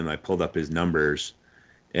talking about him, I pulled up his numbers.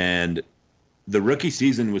 And the rookie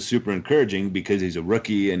season was super encouraging because he's a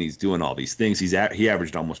rookie and he's doing all these things. He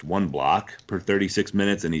averaged almost 1 block per 36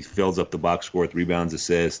 minutes, and he fills up the box score with rebounds,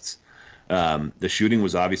 assists. The shooting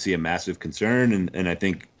was obviously a massive concern, and I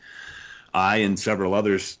think I and several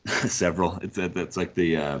others, that's like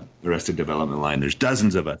the Arrested Development line. There's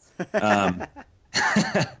dozens of us.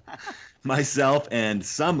 Myself and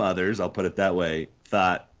some others, I'll put it that way,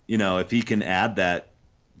 thought, if he can add that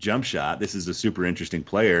jump shot, this is a super interesting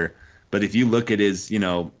player. But if you look at his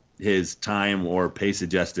his time or pace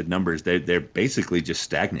adjusted numbers, they're basically just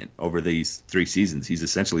stagnant over these 3 seasons. He's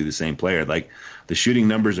essentially the same player. Like, the shooting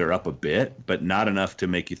numbers are up a bit, but not enough to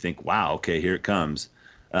make you think, wow, okay, here it comes.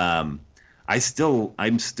 I'm still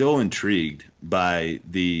intrigued by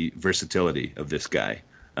the versatility of this guy.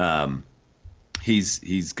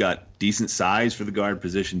 He's got decent size for the guard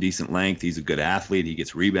position, decent length. He's a good athlete. He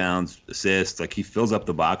gets rebounds, assists. Like, he fills up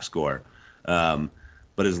the box score. But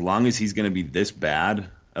as long as he's going to be this bad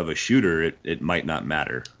of a shooter, it might not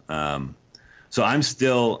matter. So I'm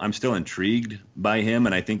still intrigued by him,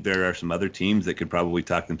 and I think there are some other teams that could probably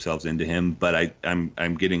talk themselves into him. But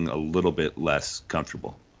I'm getting a little bit less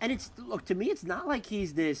comfortable. And to me, it's not like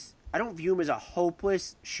he's this. I don't view him as a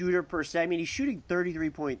hopeless shooter per se. I mean, he's shooting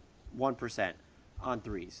 33.1% on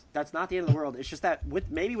threes. That's not the end of the world. It's just that with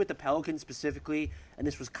the Pelicans specifically, and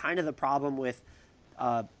this was kind of the problem with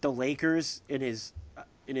the Lakers in his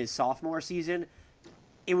sophomore season.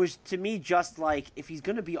 It was, to me, just like, if he's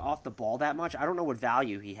going to be off the ball that much, I don't know what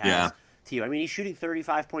value he has to you. I mean, he's shooting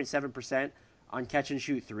 35.7% on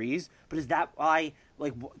catch-and-shoot threes, but is that why,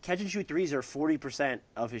 like, catch-and-shoot threes are 40%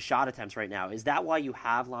 of his shot attempts right now? Is that why you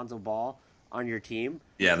have Lonzo Ball on your team?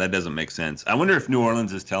 Yeah, that doesn't make sense. I wonder if New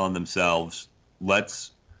Orleans is telling themselves,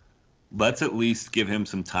 let's at least give him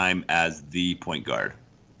some time as the point guard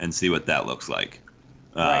and see what that looks like.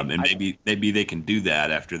 Right. And maybe they can do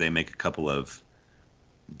that after they make a couple of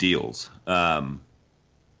deals.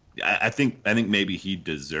 I think maybe he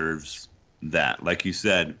deserves that. Like you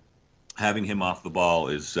said, having him off the ball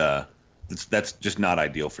is that's just not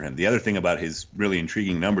ideal for him. The other thing about his really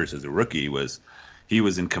intriguing numbers as a rookie was he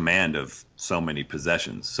was in command of so many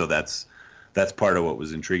possessions. So that's part of what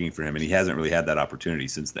was intriguing for him, and he hasn't really had that opportunity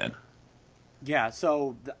since then. Yeah,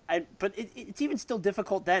 but it's even still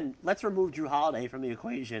difficult then. Let's remove Drew Holiday from the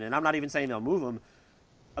equation, and I'm not even saying they'll move him.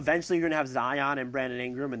 Eventually, you're going to have Zion and Brandon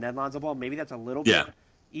Ingram and then Lonzo Ball. Maybe that's a little bit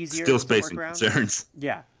easier. Still spacing concerns.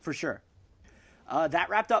 Yeah, for sure. That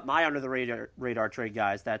wrapped up my under-the-radar trade,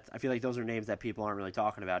 guys. I feel like those are names that people aren't really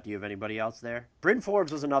talking about. Do you have anybody else there? Bryn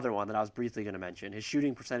Forbes was another one that I was briefly going to mention. His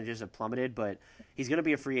shooting percentages have plummeted, but he's going to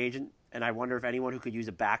be a free agent, and I wonder if anyone who could use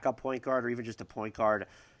a backup point guard or even just a point guard,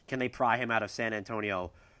 can they pry him out of San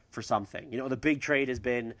Antonio for something? You know, the big trade has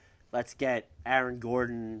been, let's get Aaron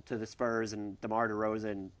Gordon to the Spurs and DeMar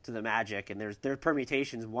DeRozan to the Magic, and there's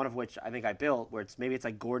permutations, one of which I think I built, where it's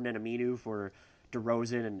like Gordon and Aminu for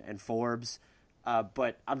DeRozan and Forbes.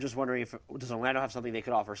 But I'm just wondering, does Orlando have something they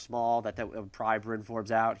could offer small that would pry Bryn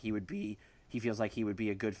Forbes out? He feels like he would be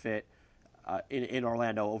a good fit in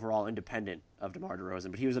Orlando overall, independent of DeMar DeRozan.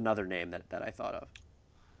 But he was another name that I thought of.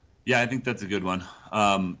 Yeah, I think that's a good one.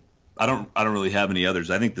 I don't really have any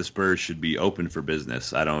others. I think the Spurs should be open for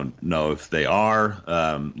business. I don't know if they are.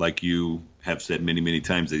 Like you have said many, many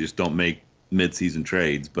times, they just don't make mid-season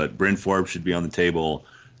trades. But Bryn Forbes should be on the table.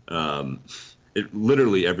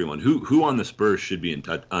 Literally everyone. Who on the Spurs should be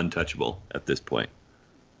untouchable at this point?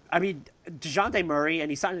 I mean, DeJounte Murray,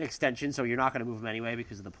 and he signed an extension, so you're not going to move him anyway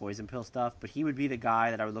because of the poison pill stuff. But he would be the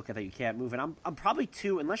guy that I would look at that you can't move. And I'm probably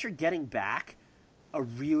unless you're getting back a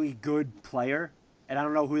really good player, and I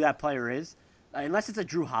don't know who that player is, unless it's a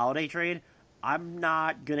Drew Holiday trade, I'm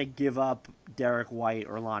not going to give up Derek White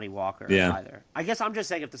or Lonnie Walker either. I guess I'm just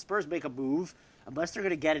saying if the Spurs make a move, unless they're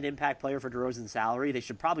going to get an impact player for DeRozan's salary, they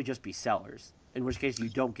should probably just be sellers, in which case you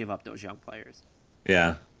don't give up those young players.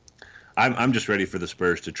 Yeah. I'm just ready for the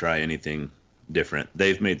Spurs to try anything different.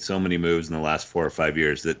 They've made so many moves in the last 4 or 5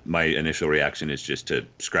 years that my initial reaction is just to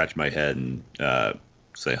scratch my head and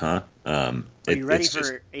say, huh? Are you ready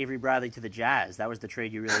for Avery Bradley to the Jazz? That was the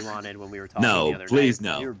trade you really wanted when we were talking the other night. Please,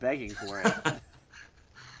 no. You were begging for it.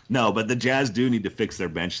 No, but the Jazz do need to fix their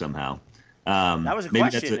bench somehow. That was a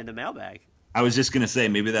question in the mailbag. I was just going to say,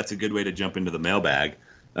 maybe that's a good way to jump into the mailbag.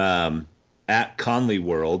 At Conley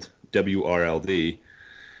World, WRLD,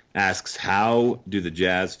 asks, how do the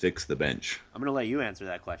Jazz fix the bench? I'm going to let you answer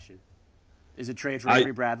that question. Is it trade for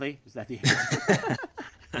Avery Bradley? Is that the answer?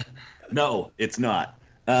 No, it's not.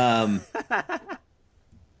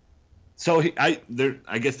 So I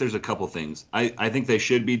guess there's a couple things. I think they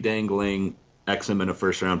should be dangling Exum in a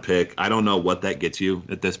first-round pick. I don't know what that gets you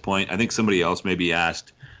at this point. I think somebody else maybe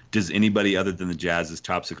asked, does anybody other than the Jazz's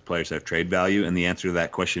top 6 players have trade value? And the answer to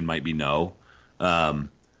that question might be no. But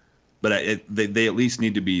they at least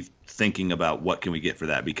need to be thinking about what can we get for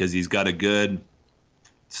that, because he's got a good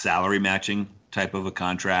salary matching type of a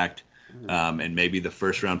contract. And maybe the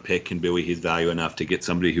first-round pick can buoy his value enough to get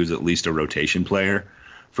somebody who's at least a rotation player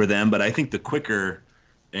for them. But I think the quicker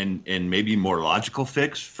and maybe more logical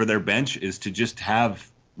fix for their bench is to just have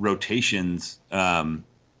rotations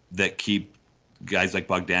that keep guys like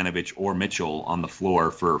Bogdanovich or Mitchell on the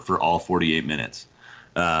floor for all 48 minutes.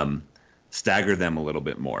 Stagger them a little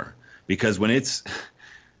bit more, because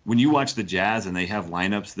when you watch the Jazz and they have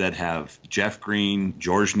lineups that have Jeff Green,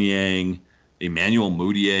 Georges Niang, Emmanuel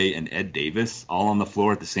Mudiay, and Ed Davis all on the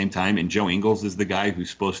floor at the same time, and Joe Ingles is the guy who's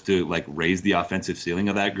supposed to like raise the offensive ceiling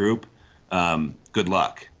of that group. Good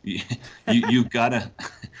luck. You've gotta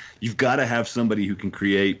have somebody who can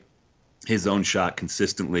create his own shot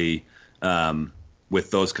consistently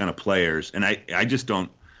with those kind of players. And I just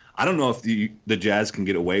don't know if the Jazz can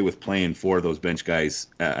get away with playing 4 of those bench guys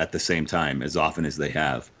at the same time as often as they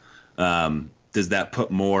have. Does that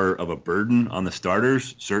put more of a burden on the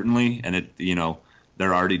starters? Certainly. And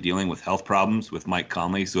they're already dealing with health problems with Mike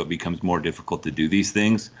Conley, so it becomes more difficult to do these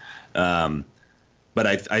things. But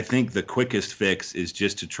I think the quickest fix is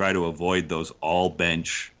just to try to avoid those all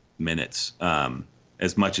bench minutes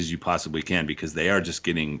as much as you possibly can, because they are just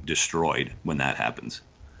getting destroyed when that happens.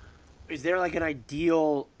 Is there like an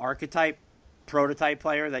ideal archetype, prototype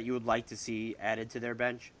player that you would like to see added to their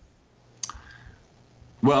bench?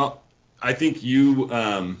 Well, I think you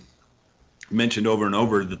mentioned over and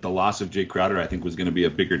over that the loss of Jay Crowder, I think, was going to be a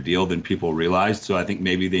bigger deal than people realized. So I think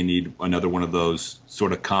maybe they need another one of those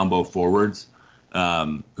sort of combo forwards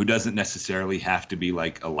who doesn't necessarily have to be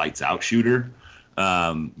like a lights out shooter,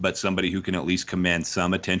 but somebody who can at least command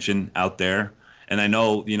some attention out there. And I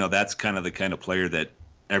know, that's kind of player that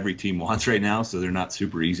every team wants right now, so they're not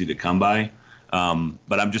super easy to come by.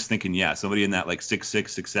 But I'm just thinking, somebody in that like 6'6",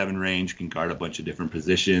 6'7" range can guard a bunch of different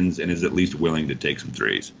positions and is at least willing to take some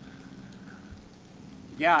threes.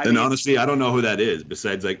 Yeah, honestly, I don't know who that is.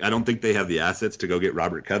 Besides, I don't think they have the assets to go get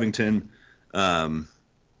Robert Covington.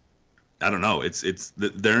 I don't know.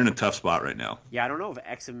 They're in a tough spot right now. Yeah, I don't know if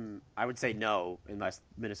Exum. I would say no, unless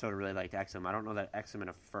Minnesota really liked Exum. I don't know that Exum in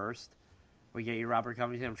a first would get you Robert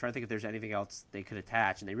Covington. I'm trying to think if there's anything else they could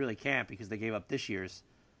attach, and they really can't because they gave up this year's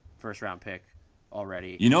first round pick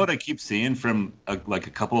already. You know what I keep seeing from a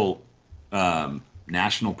couple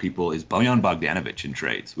national people is Bojan Bogdanović in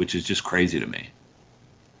trades, which is just crazy to me.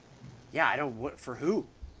 Yeah, I don't. What for who?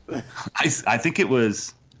 I think it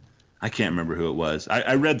was. I can't remember who it was.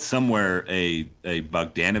 I read somewhere a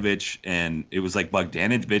Bogdanović, and it was like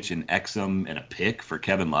Bogdanović and Exum and a pick for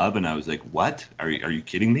Kevin Love, and I was like, what? Are you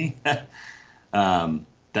kidding me?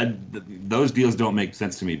 Those deals don't make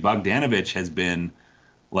sense to me. Bogdanović has been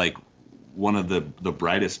like one of the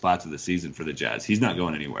brightest spots of the season for the Jazz. He's not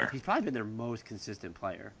going anywhere. He's probably been their most consistent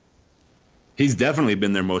player. He's definitely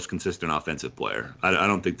been their most consistent offensive player. I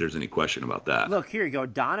don't think there's any question about that. Look, here you go.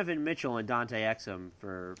 Donovan Mitchell and Dante Exum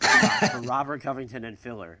for Robert Covington and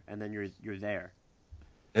Filler, and then you're there.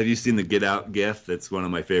 Have you seen the Get Out gif? That's one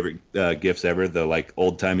of my favorite gifs ever. The like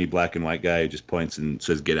old-timey black and white guy who just points and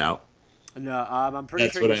says "Get out." No, I'm pretty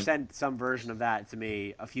sure you sent some version of that to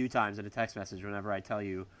me a few times in a text message whenever I tell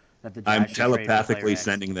you that the Jazz I'm telepathically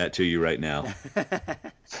sending that to you right now.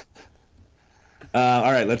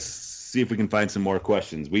 All right, let's see if we can find some more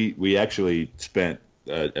questions. We actually spent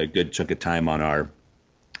a good chunk of time on our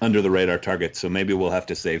under the radar targets, so maybe we'll have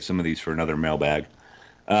to save some of these for another mailbag.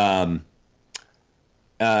 At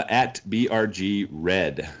BRG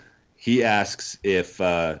Red, he asks if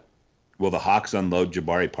will the Hawks unload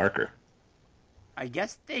Jabari Parker? I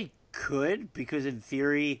guess they could, because in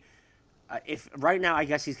theory, if right now I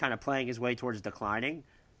guess he's kind of playing his way towards declining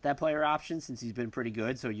that player option since he's been pretty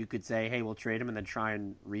good. So you could say, hey, we'll trade him and then try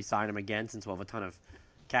and re-sign him again since we'll have a ton of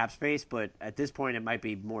cap space. But at this point, it might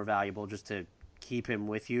be more valuable just to keep him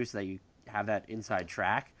with you so that you have that inside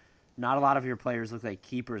track. Not a lot of your players look like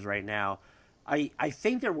keepers right now. I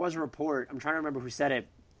think there was a report, I'm trying to remember who said it,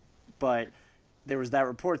 but there was that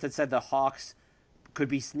report that said the Hawks could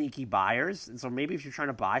be sneaky buyers. And so maybe if you're trying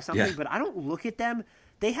to buy something, but I don't look at them.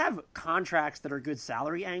 They have contracts that are good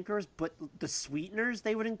salary anchors, but the sweeteners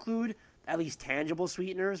they would include, at least tangible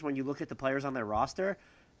sweeteners, when you look at the players on their roster,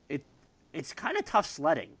 it's kind of tough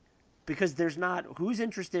sledding because there's not – who's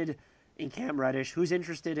interested in Cam Reddish? Who's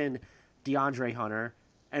interested in DeAndre Hunter?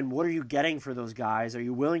 And what are you getting for those guys? Are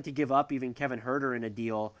you willing to give up even Kevin Huerter in a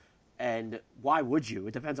deal? And why would you?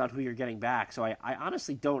 It depends on who you're getting back. So I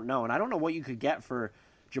honestly don't know. And I don't know what you could get for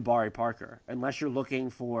Jabari Parker unless you're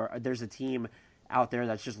looking for – there's a team – out there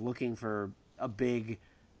that's just looking for a big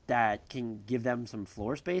that can give them some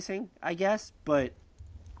floor spacing, I guess. But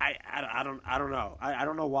I don't know. I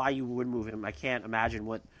don't know why you would move him. I can't imagine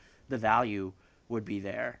what the value would be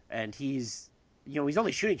there. And he's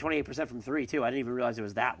only shooting 28% from three too. I didn't even realize it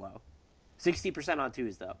was that low. 60% on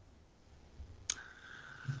twos though.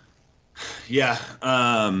 Yeah.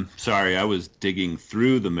 Sorry, I was digging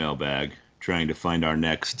through the mailbag trying to find our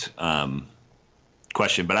next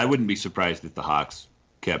question, but I wouldn't be surprised if the Hawks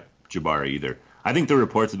kept Jabari either. I think the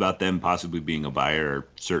reports about them possibly being a buyer are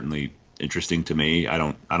certainly interesting to me. I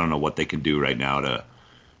don't know what they can do right now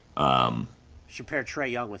to should pair Trae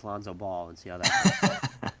Young with Lonzo Ball and see how that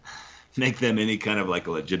goes. make them any kind of like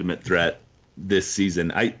a legitimate threat this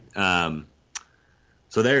season.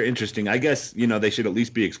 So they're interesting. I guess, they should at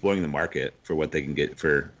least be exploring the market for what they can get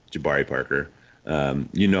for Jabari Parker.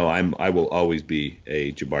 I will always be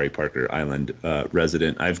a Jabari Parker Island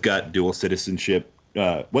resident. I've got dual citizenship.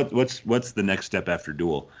 What's the next step after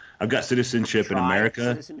dual? I've got citizenship in America.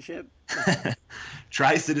 Citizenship.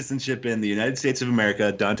 Try citizenship in the United States of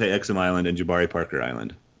America, Dante Exum Island, and Jabari Parker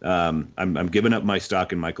Island. I'm giving up my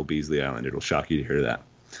stock in Michael Beasley Island. It'll shock you to hear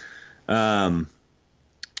that.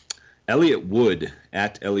 Elliot Wood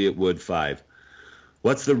at Elliot Wood 5.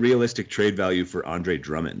 What's the realistic trade value for Andre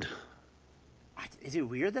Drummond? Is it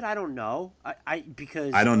weird that I don't know?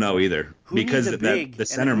 Because I don't know either. Because the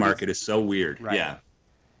center market is so weird. Right. Yeah.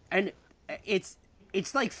 And it's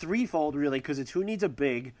like threefold really, because it's who needs a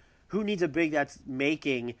big that's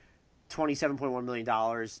making $27.1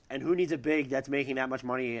 million, and who needs a big that's making that much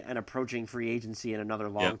money and approaching free agency in another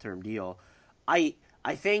long-term deal. I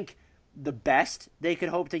think the best they could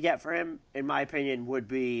hope to get for him, in my opinion, would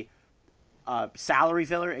be salary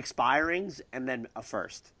filler expirings and then a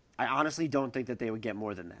first. I honestly don't think that they would get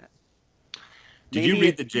more than that. Did you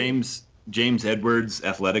read the James Edwards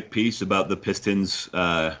Athletic piece about the Pistons'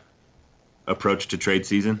 approach to trade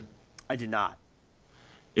season? I did not.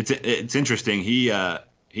 It's interesting.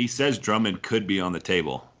 He says Drummond could be on the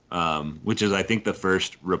table, which is I think the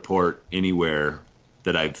first report anywhere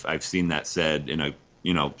that I've seen that said in a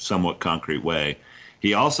somewhat concrete way.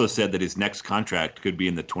 He also said that his next contract could be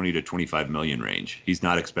in the 20 to 25 million range. He's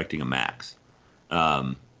not expecting a max.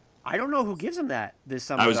 I don't know who gives him that this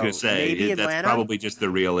summer. I was going to say that's probably just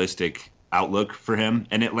the realistic outlook for him.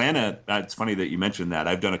 And Atlanta, it's funny that you mentioned that.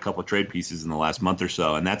 I've done a couple trade pieces in the last month or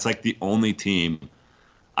so, and that's like the only team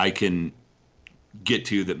I can get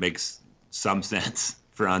to that makes some sense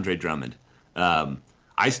for Andre Drummond.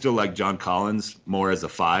 I still like John Collins more as a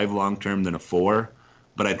 5 long-term than a 4,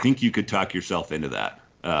 but I think you could talk yourself into that.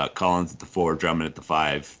 Collins at the 4, Drummond at the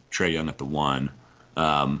 5, Trae Young at the 1.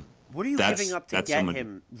 What are you giving up to get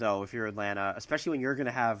him, though, if you're Atlanta, especially when you're going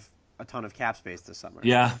to have a ton of cap space this summer?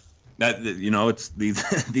 Yeah, it's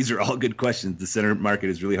these are all good questions. The center market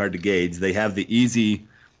is really hard to gauge. They have the easy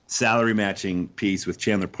salary matching piece with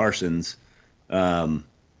Chandler Parsons.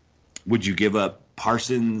 Would you give up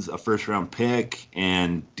Parsons, a first-round pick,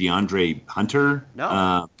 and DeAndre Hunter?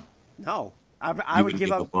 No. No. I would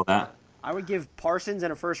give up all that. I would give Parsons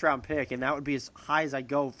and a first-round pick, and that would be as high as I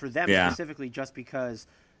go for them specifically, just because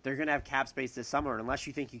they're going to have cap space this summer, unless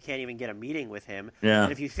you think you can't even get a meeting with him. Yeah.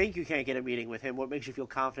 And if you think you can't get a meeting with him, what makes you feel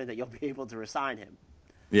confident that you'll be able to resign him?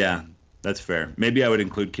 Yeah, that's fair. Maybe I would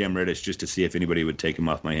include Cam Reddish just to see if anybody would take him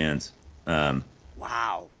off my hands.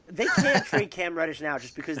 Wow. They can't trade Cam Reddish now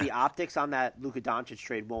just because the optics on that Luka Doncic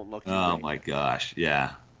trade won't look too great. My gosh,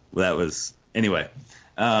 yeah. Well, that was – anyway.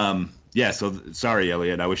 Yeah, so sorry,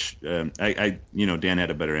 Elliot. I wish Dan had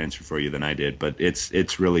a better answer for you than I did, but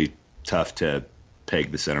it's really tough to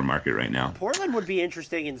peg the center market right now. Portland would be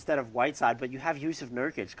interesting instead of Whiteside, but you have Yusuf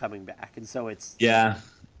Nurkic coming back, and so it's yeah.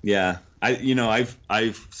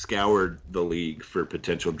 I've scoured the league for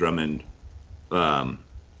potential Drummond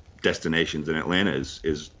destinations, and Atlanta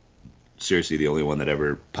is seriously the only one that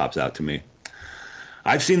ever pops out to me.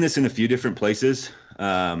 I've seen this in a few different places. So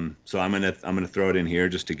I'm gonna throw it in here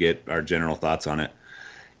just to get our general thoughts on it.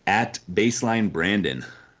 At Baseline Brandon.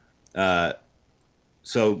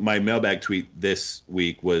 So my mailbag tweet this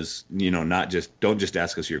week was, don't just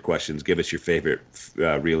ask us your questions, give us your favorite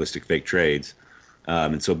realistic fake trades.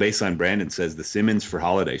 And so Baseline Brandon says the Simmons for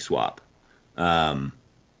Holiday swap. Have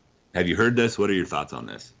you heard this? What are your thoughts on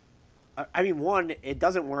this? I mean, one, it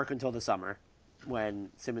doesn't work until the summer, when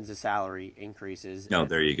Simmons' salary increases. No,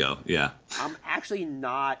 there you go. Yeah. I'm actually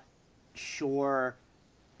not sure.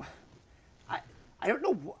 I don't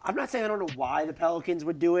know. I'm not saying I don't know why the Pelicans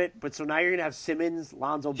would do it, but so now you're going to have Simmons,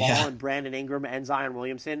 Lonzo Ball, and Brandon Ingram and Zion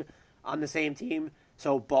Williamson on the same team.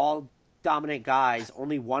 So ball-dominant guys,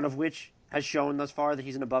 only one of which has shown thus far that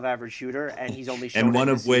he's an above-average shooter, and he's only shown and one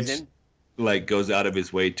of which season. Goes out of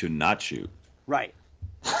his way to not shoot. Right.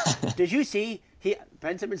 Did you see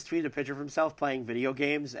Ben Simmons tweeted a picture of himself playing video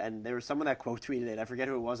games, and there was someone that quote tweeted it. I forget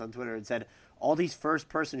who it was on Twitter, and said, "All these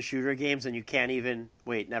first-person shooter games, and you can't even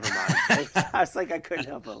wait. Never mind." I was like, I couldn't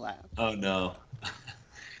help but laugh. Oh no.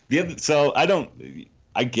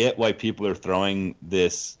 I get why people are throwing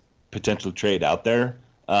this potential trade out there.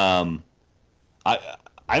 I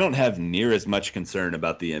I don't have near as much concern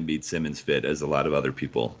about the Embiid Simmons fit as a lot of other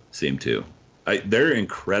people seem to. They're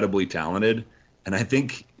incredibly talented, and I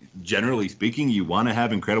think generally speaking, you want to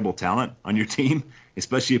have incredible talent on your team,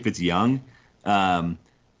 especially if it's young.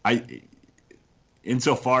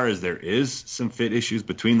 Insofar as there is some fit issues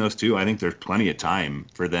between those two, I think there's plenty of time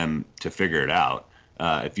for them to figure it out.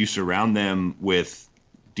 If you surround them with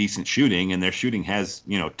decent shooting, and their shooting has,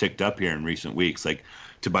 ticked up here in recent weeks. Like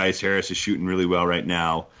Tobias Harris is shooting really well right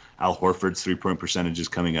now. Al Horford's 3-point percentage is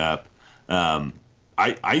coming up. I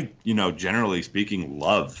generally speaking,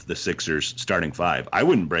 love the Sixers starting five. I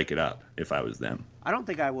wouldn't break it up if I was them. I don't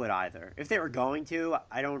think I would either. If they were going to,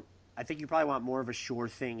 I think you probably want more of a sure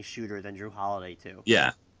thing shooter than Drew Holiday too.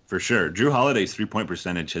 Yeah, for sure. Drew Holiday's 3-point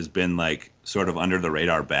percentage has been like sort of under the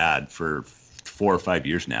radar bad for 4 or 5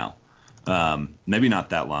 years now. Maybe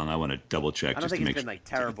not that long. I want to double check. I don't think it's been like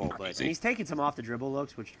terrible, but and he's taken some off the dribble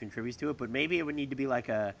looks, which contributes to it. But maybe it would need to be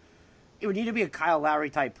a Kyle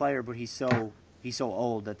Lowry type player, but he's so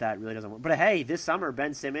old that really doesn't work. But hey, this summer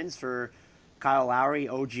Ben Simmons for Kyle Lowry,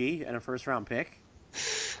 OG, and a first-round pick.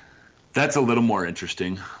 That's a little more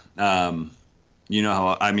interesting. I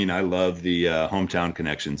love the hometown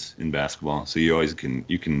connections in basketball, so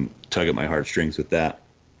you can tug at my heartstrings with that.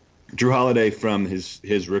 Drew Holiday from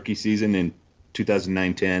his rookie season in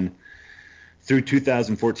 2009-10 through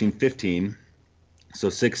 2014-15, so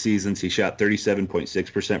 6 seasons, he shot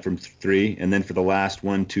 37.6% from three, and then for the last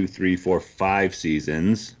 5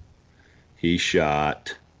 seasons, he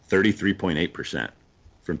shot 33.8%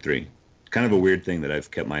 from three. Kind of a weird thing that I've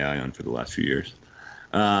kept my eye on for the last few years.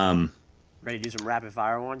 Ready to do some rapid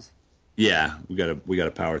fire ones? Yeah, we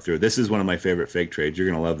gotta power through. This is one of my favorite fake trades. You're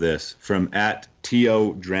gonna love this. From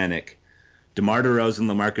 @T.O. Dranick, DeMar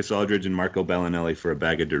DeRozan, LaMarcus Aldridge, and Marco Bellinelli for a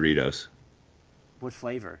bag of Doritos. What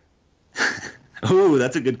flavor? Ooh,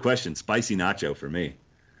 that's a good question. Spicy nacho for me.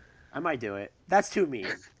 I might do it. That's too mean.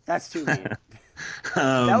 Bellinelli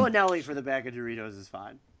for the bag of Doritos is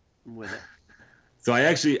fine. I'm with it. So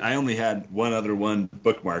I only had one other one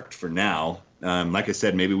bookmarked for now. Like I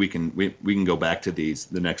said, maybe we can go back to these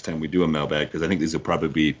the next time we do a mailbag, because I think these will probably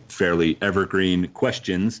be fairly evergreen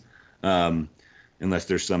questions, unless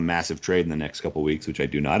there's some massive trade in the next couple weeks, which I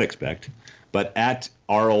do not expect. But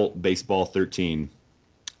 @ArlBaseball13,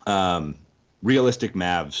 realistic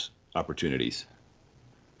Mavs opportunities.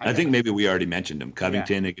 I think maybe we already mentioned them.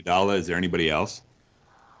 Covington, Iguodala. Is there anybody else?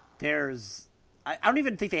 I don't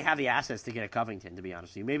even think they have the assets to get a Covington, to be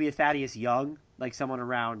honest with you. Maybe a Thaddeus Young, like someone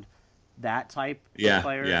around that type of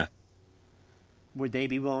player. Yeah. Would they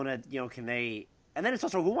be willing to, can they? And then it's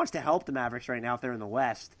also, who wants to help the Mavericks right now if they're in the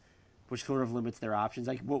West, which sort of limits their options.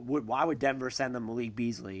 Like, why would Denver send them Malik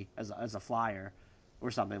Beasley as a flyer or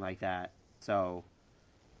something like that? So,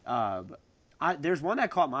 there's one that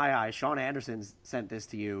caught my eye. Sean Anderson sent this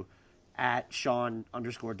to you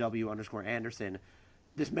 @Sean_W_Anderson.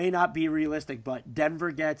 This may not be realistic, but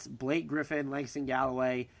Denver gets Blake Griffin, Langston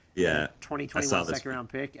Galloway, 2021 second-round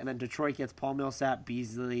pick, and then Detroit gets Paul Millsap,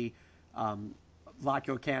 Beasley,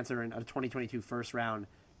 Vlatko Cancer, and a 2022 first-round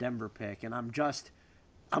Denver pick. And I'm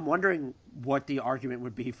wondering what the argument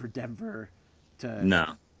would be for Denver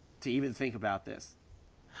to even think about this.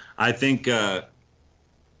 I think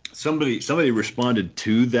somebody responded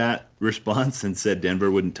to that response and said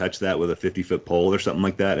Denver wouldn't touch that with a 50-foot pole or something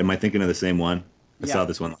like that. Am I thinking of the same one? I saw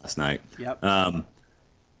this one last night. Yep. I'm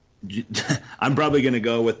probably going to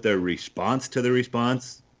go with the response to the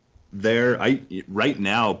response there. Right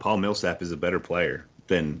now, Paul Millsap is a better player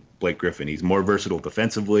than Blake Griffin. He's more versatile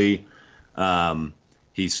defensively.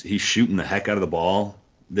 He's shooting the heck out of the ball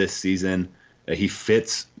this season. He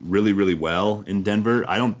fits really, really well in Denver.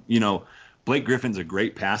 Blake Griffin's a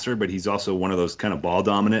great passer, but he's also one of those kind of ball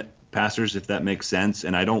dominant passers, if that makes sense.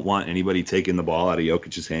 And I don't want anybody taking the ball out of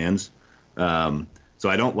Jokic's hands. So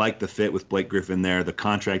I don't like the fit with Blake Griffin there. The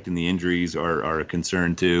contract and the injuries are a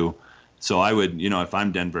concern too. So I would, if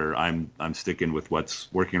I'm Denver, I'm sticking with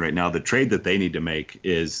what's working right now. The trade that they need to make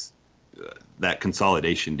is that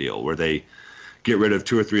consolidation deal where they get rid of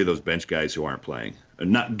 2 or 3 of those bench guys who aren't playing.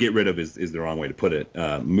 Not get rid of is the wrong way to put it.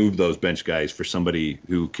 Move those bench guys for somebody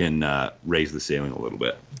who can raise the ceiling a little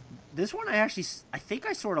bit. This one I think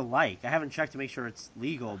I sort of like. I haven't checked to make sure it's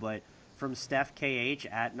legal, but from Steph KH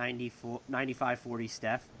 @9540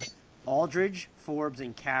 Steph, Aldridge, Forbes,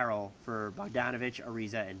 and Carroll for Bogdanovich,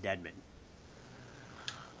 Ariza, and Dedmon.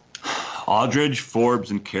 Aldridge,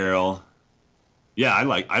 Forbes, and Carroll. Yeah,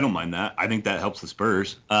 I don't mind that. I think that helps the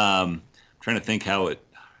Spurs. Trying to think how it.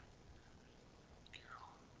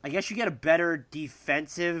 I guess you get a better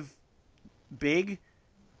defensive big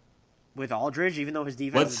with Aldridge, even though his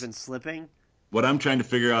defense has been slipping. What I'm trying to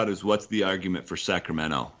figure out is what's the argument for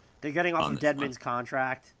Sacramento? They're getting off of Dedmon's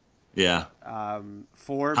contract. Yeah.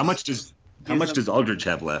 Forbes. How much does Aldridge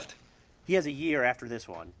have left? He has a year after this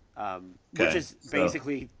one, which is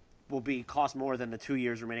basically will be cost more than the 2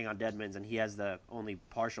 years remaining on Dedmon's, and he has the only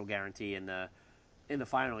partial guarantee in the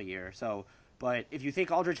final year. So, but if you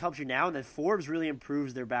think Aldridge helps you now, and then Forbes really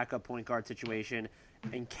improves their backup point guard situation,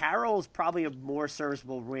 and Carroll's probably a more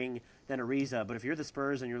serviceable ring than Ariza. But if you're the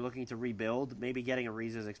Spurs and you're looking to rebuild, maybe getting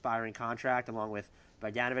Ariza's expiring contract along with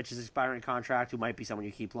Bogdanovic's expiring contract, who might be someone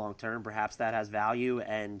you keep long term, perhaps that has value.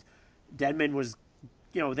 And Dedmon was,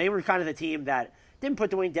 they were kind of the team that didn't put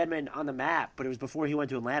Dwayne Dedmon on the map, but it was before he went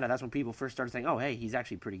to Atlanta. That's when people first started saying, oh, hey, he's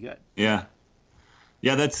actually pretty good. Yeah.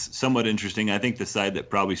 Yeah, that's somewhat interesting. I think the side that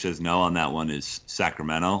probably says no on that one is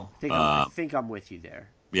Sacramento. I think I'm with you there.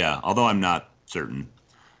 Yeah, although I'm not certain.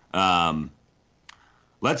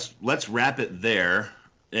 Let's wrap it there.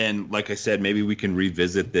 And like I said, maybe we can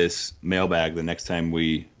revisit this mailbag the next time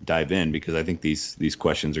we dive in, because I think these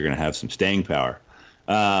questions are going to have some staying power.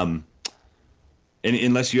 And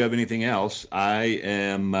unless you have anything else, I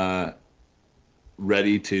am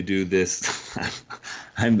ready to do this.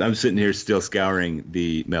 I'm sitting here still scouring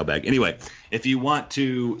the mailbag. Anyway, if you want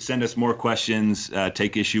to send us more questions,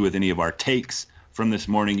 take issue with any of our takes from this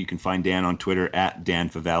morning, you can find Dan on Twitter at Dan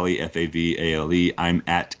Favale, Favale. I'm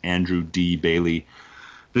at Andrew D. Bailey.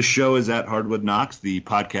 The show is at Hardwood Knocks, the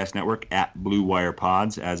podcast network at Blue Wire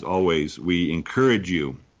Pods. As always, we implore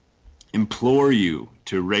you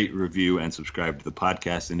to rate, review, and subscribe to the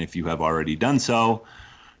podcast. And if you have already done so,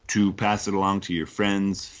 to pass it along to your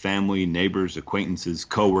friends, family, neighbors, acquaintances,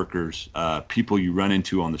 coworkers, people you run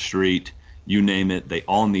into on the street, you name it. They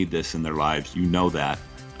all need this in their lives. You know that.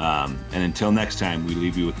 And until next time, we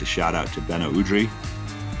leave you with the shout out to Beno Udrih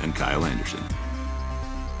and Kyle Anderson.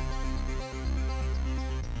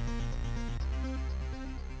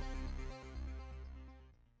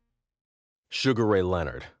 Sugar Ray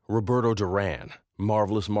Leonard, Roberto Duran,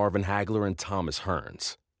 Marvelous Marvin Hagler, and Thomas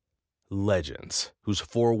Hearns. Legends, whose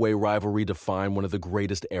four-way rivalry defined one of the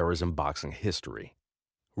greatest eras in boxing history.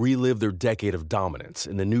 Relive their decade of dominance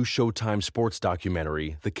in the new Showtime sports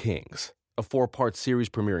documentary, The Kings, a 4-part series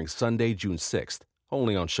premiering Sunday, June 6th,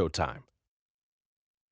 only on Showtime.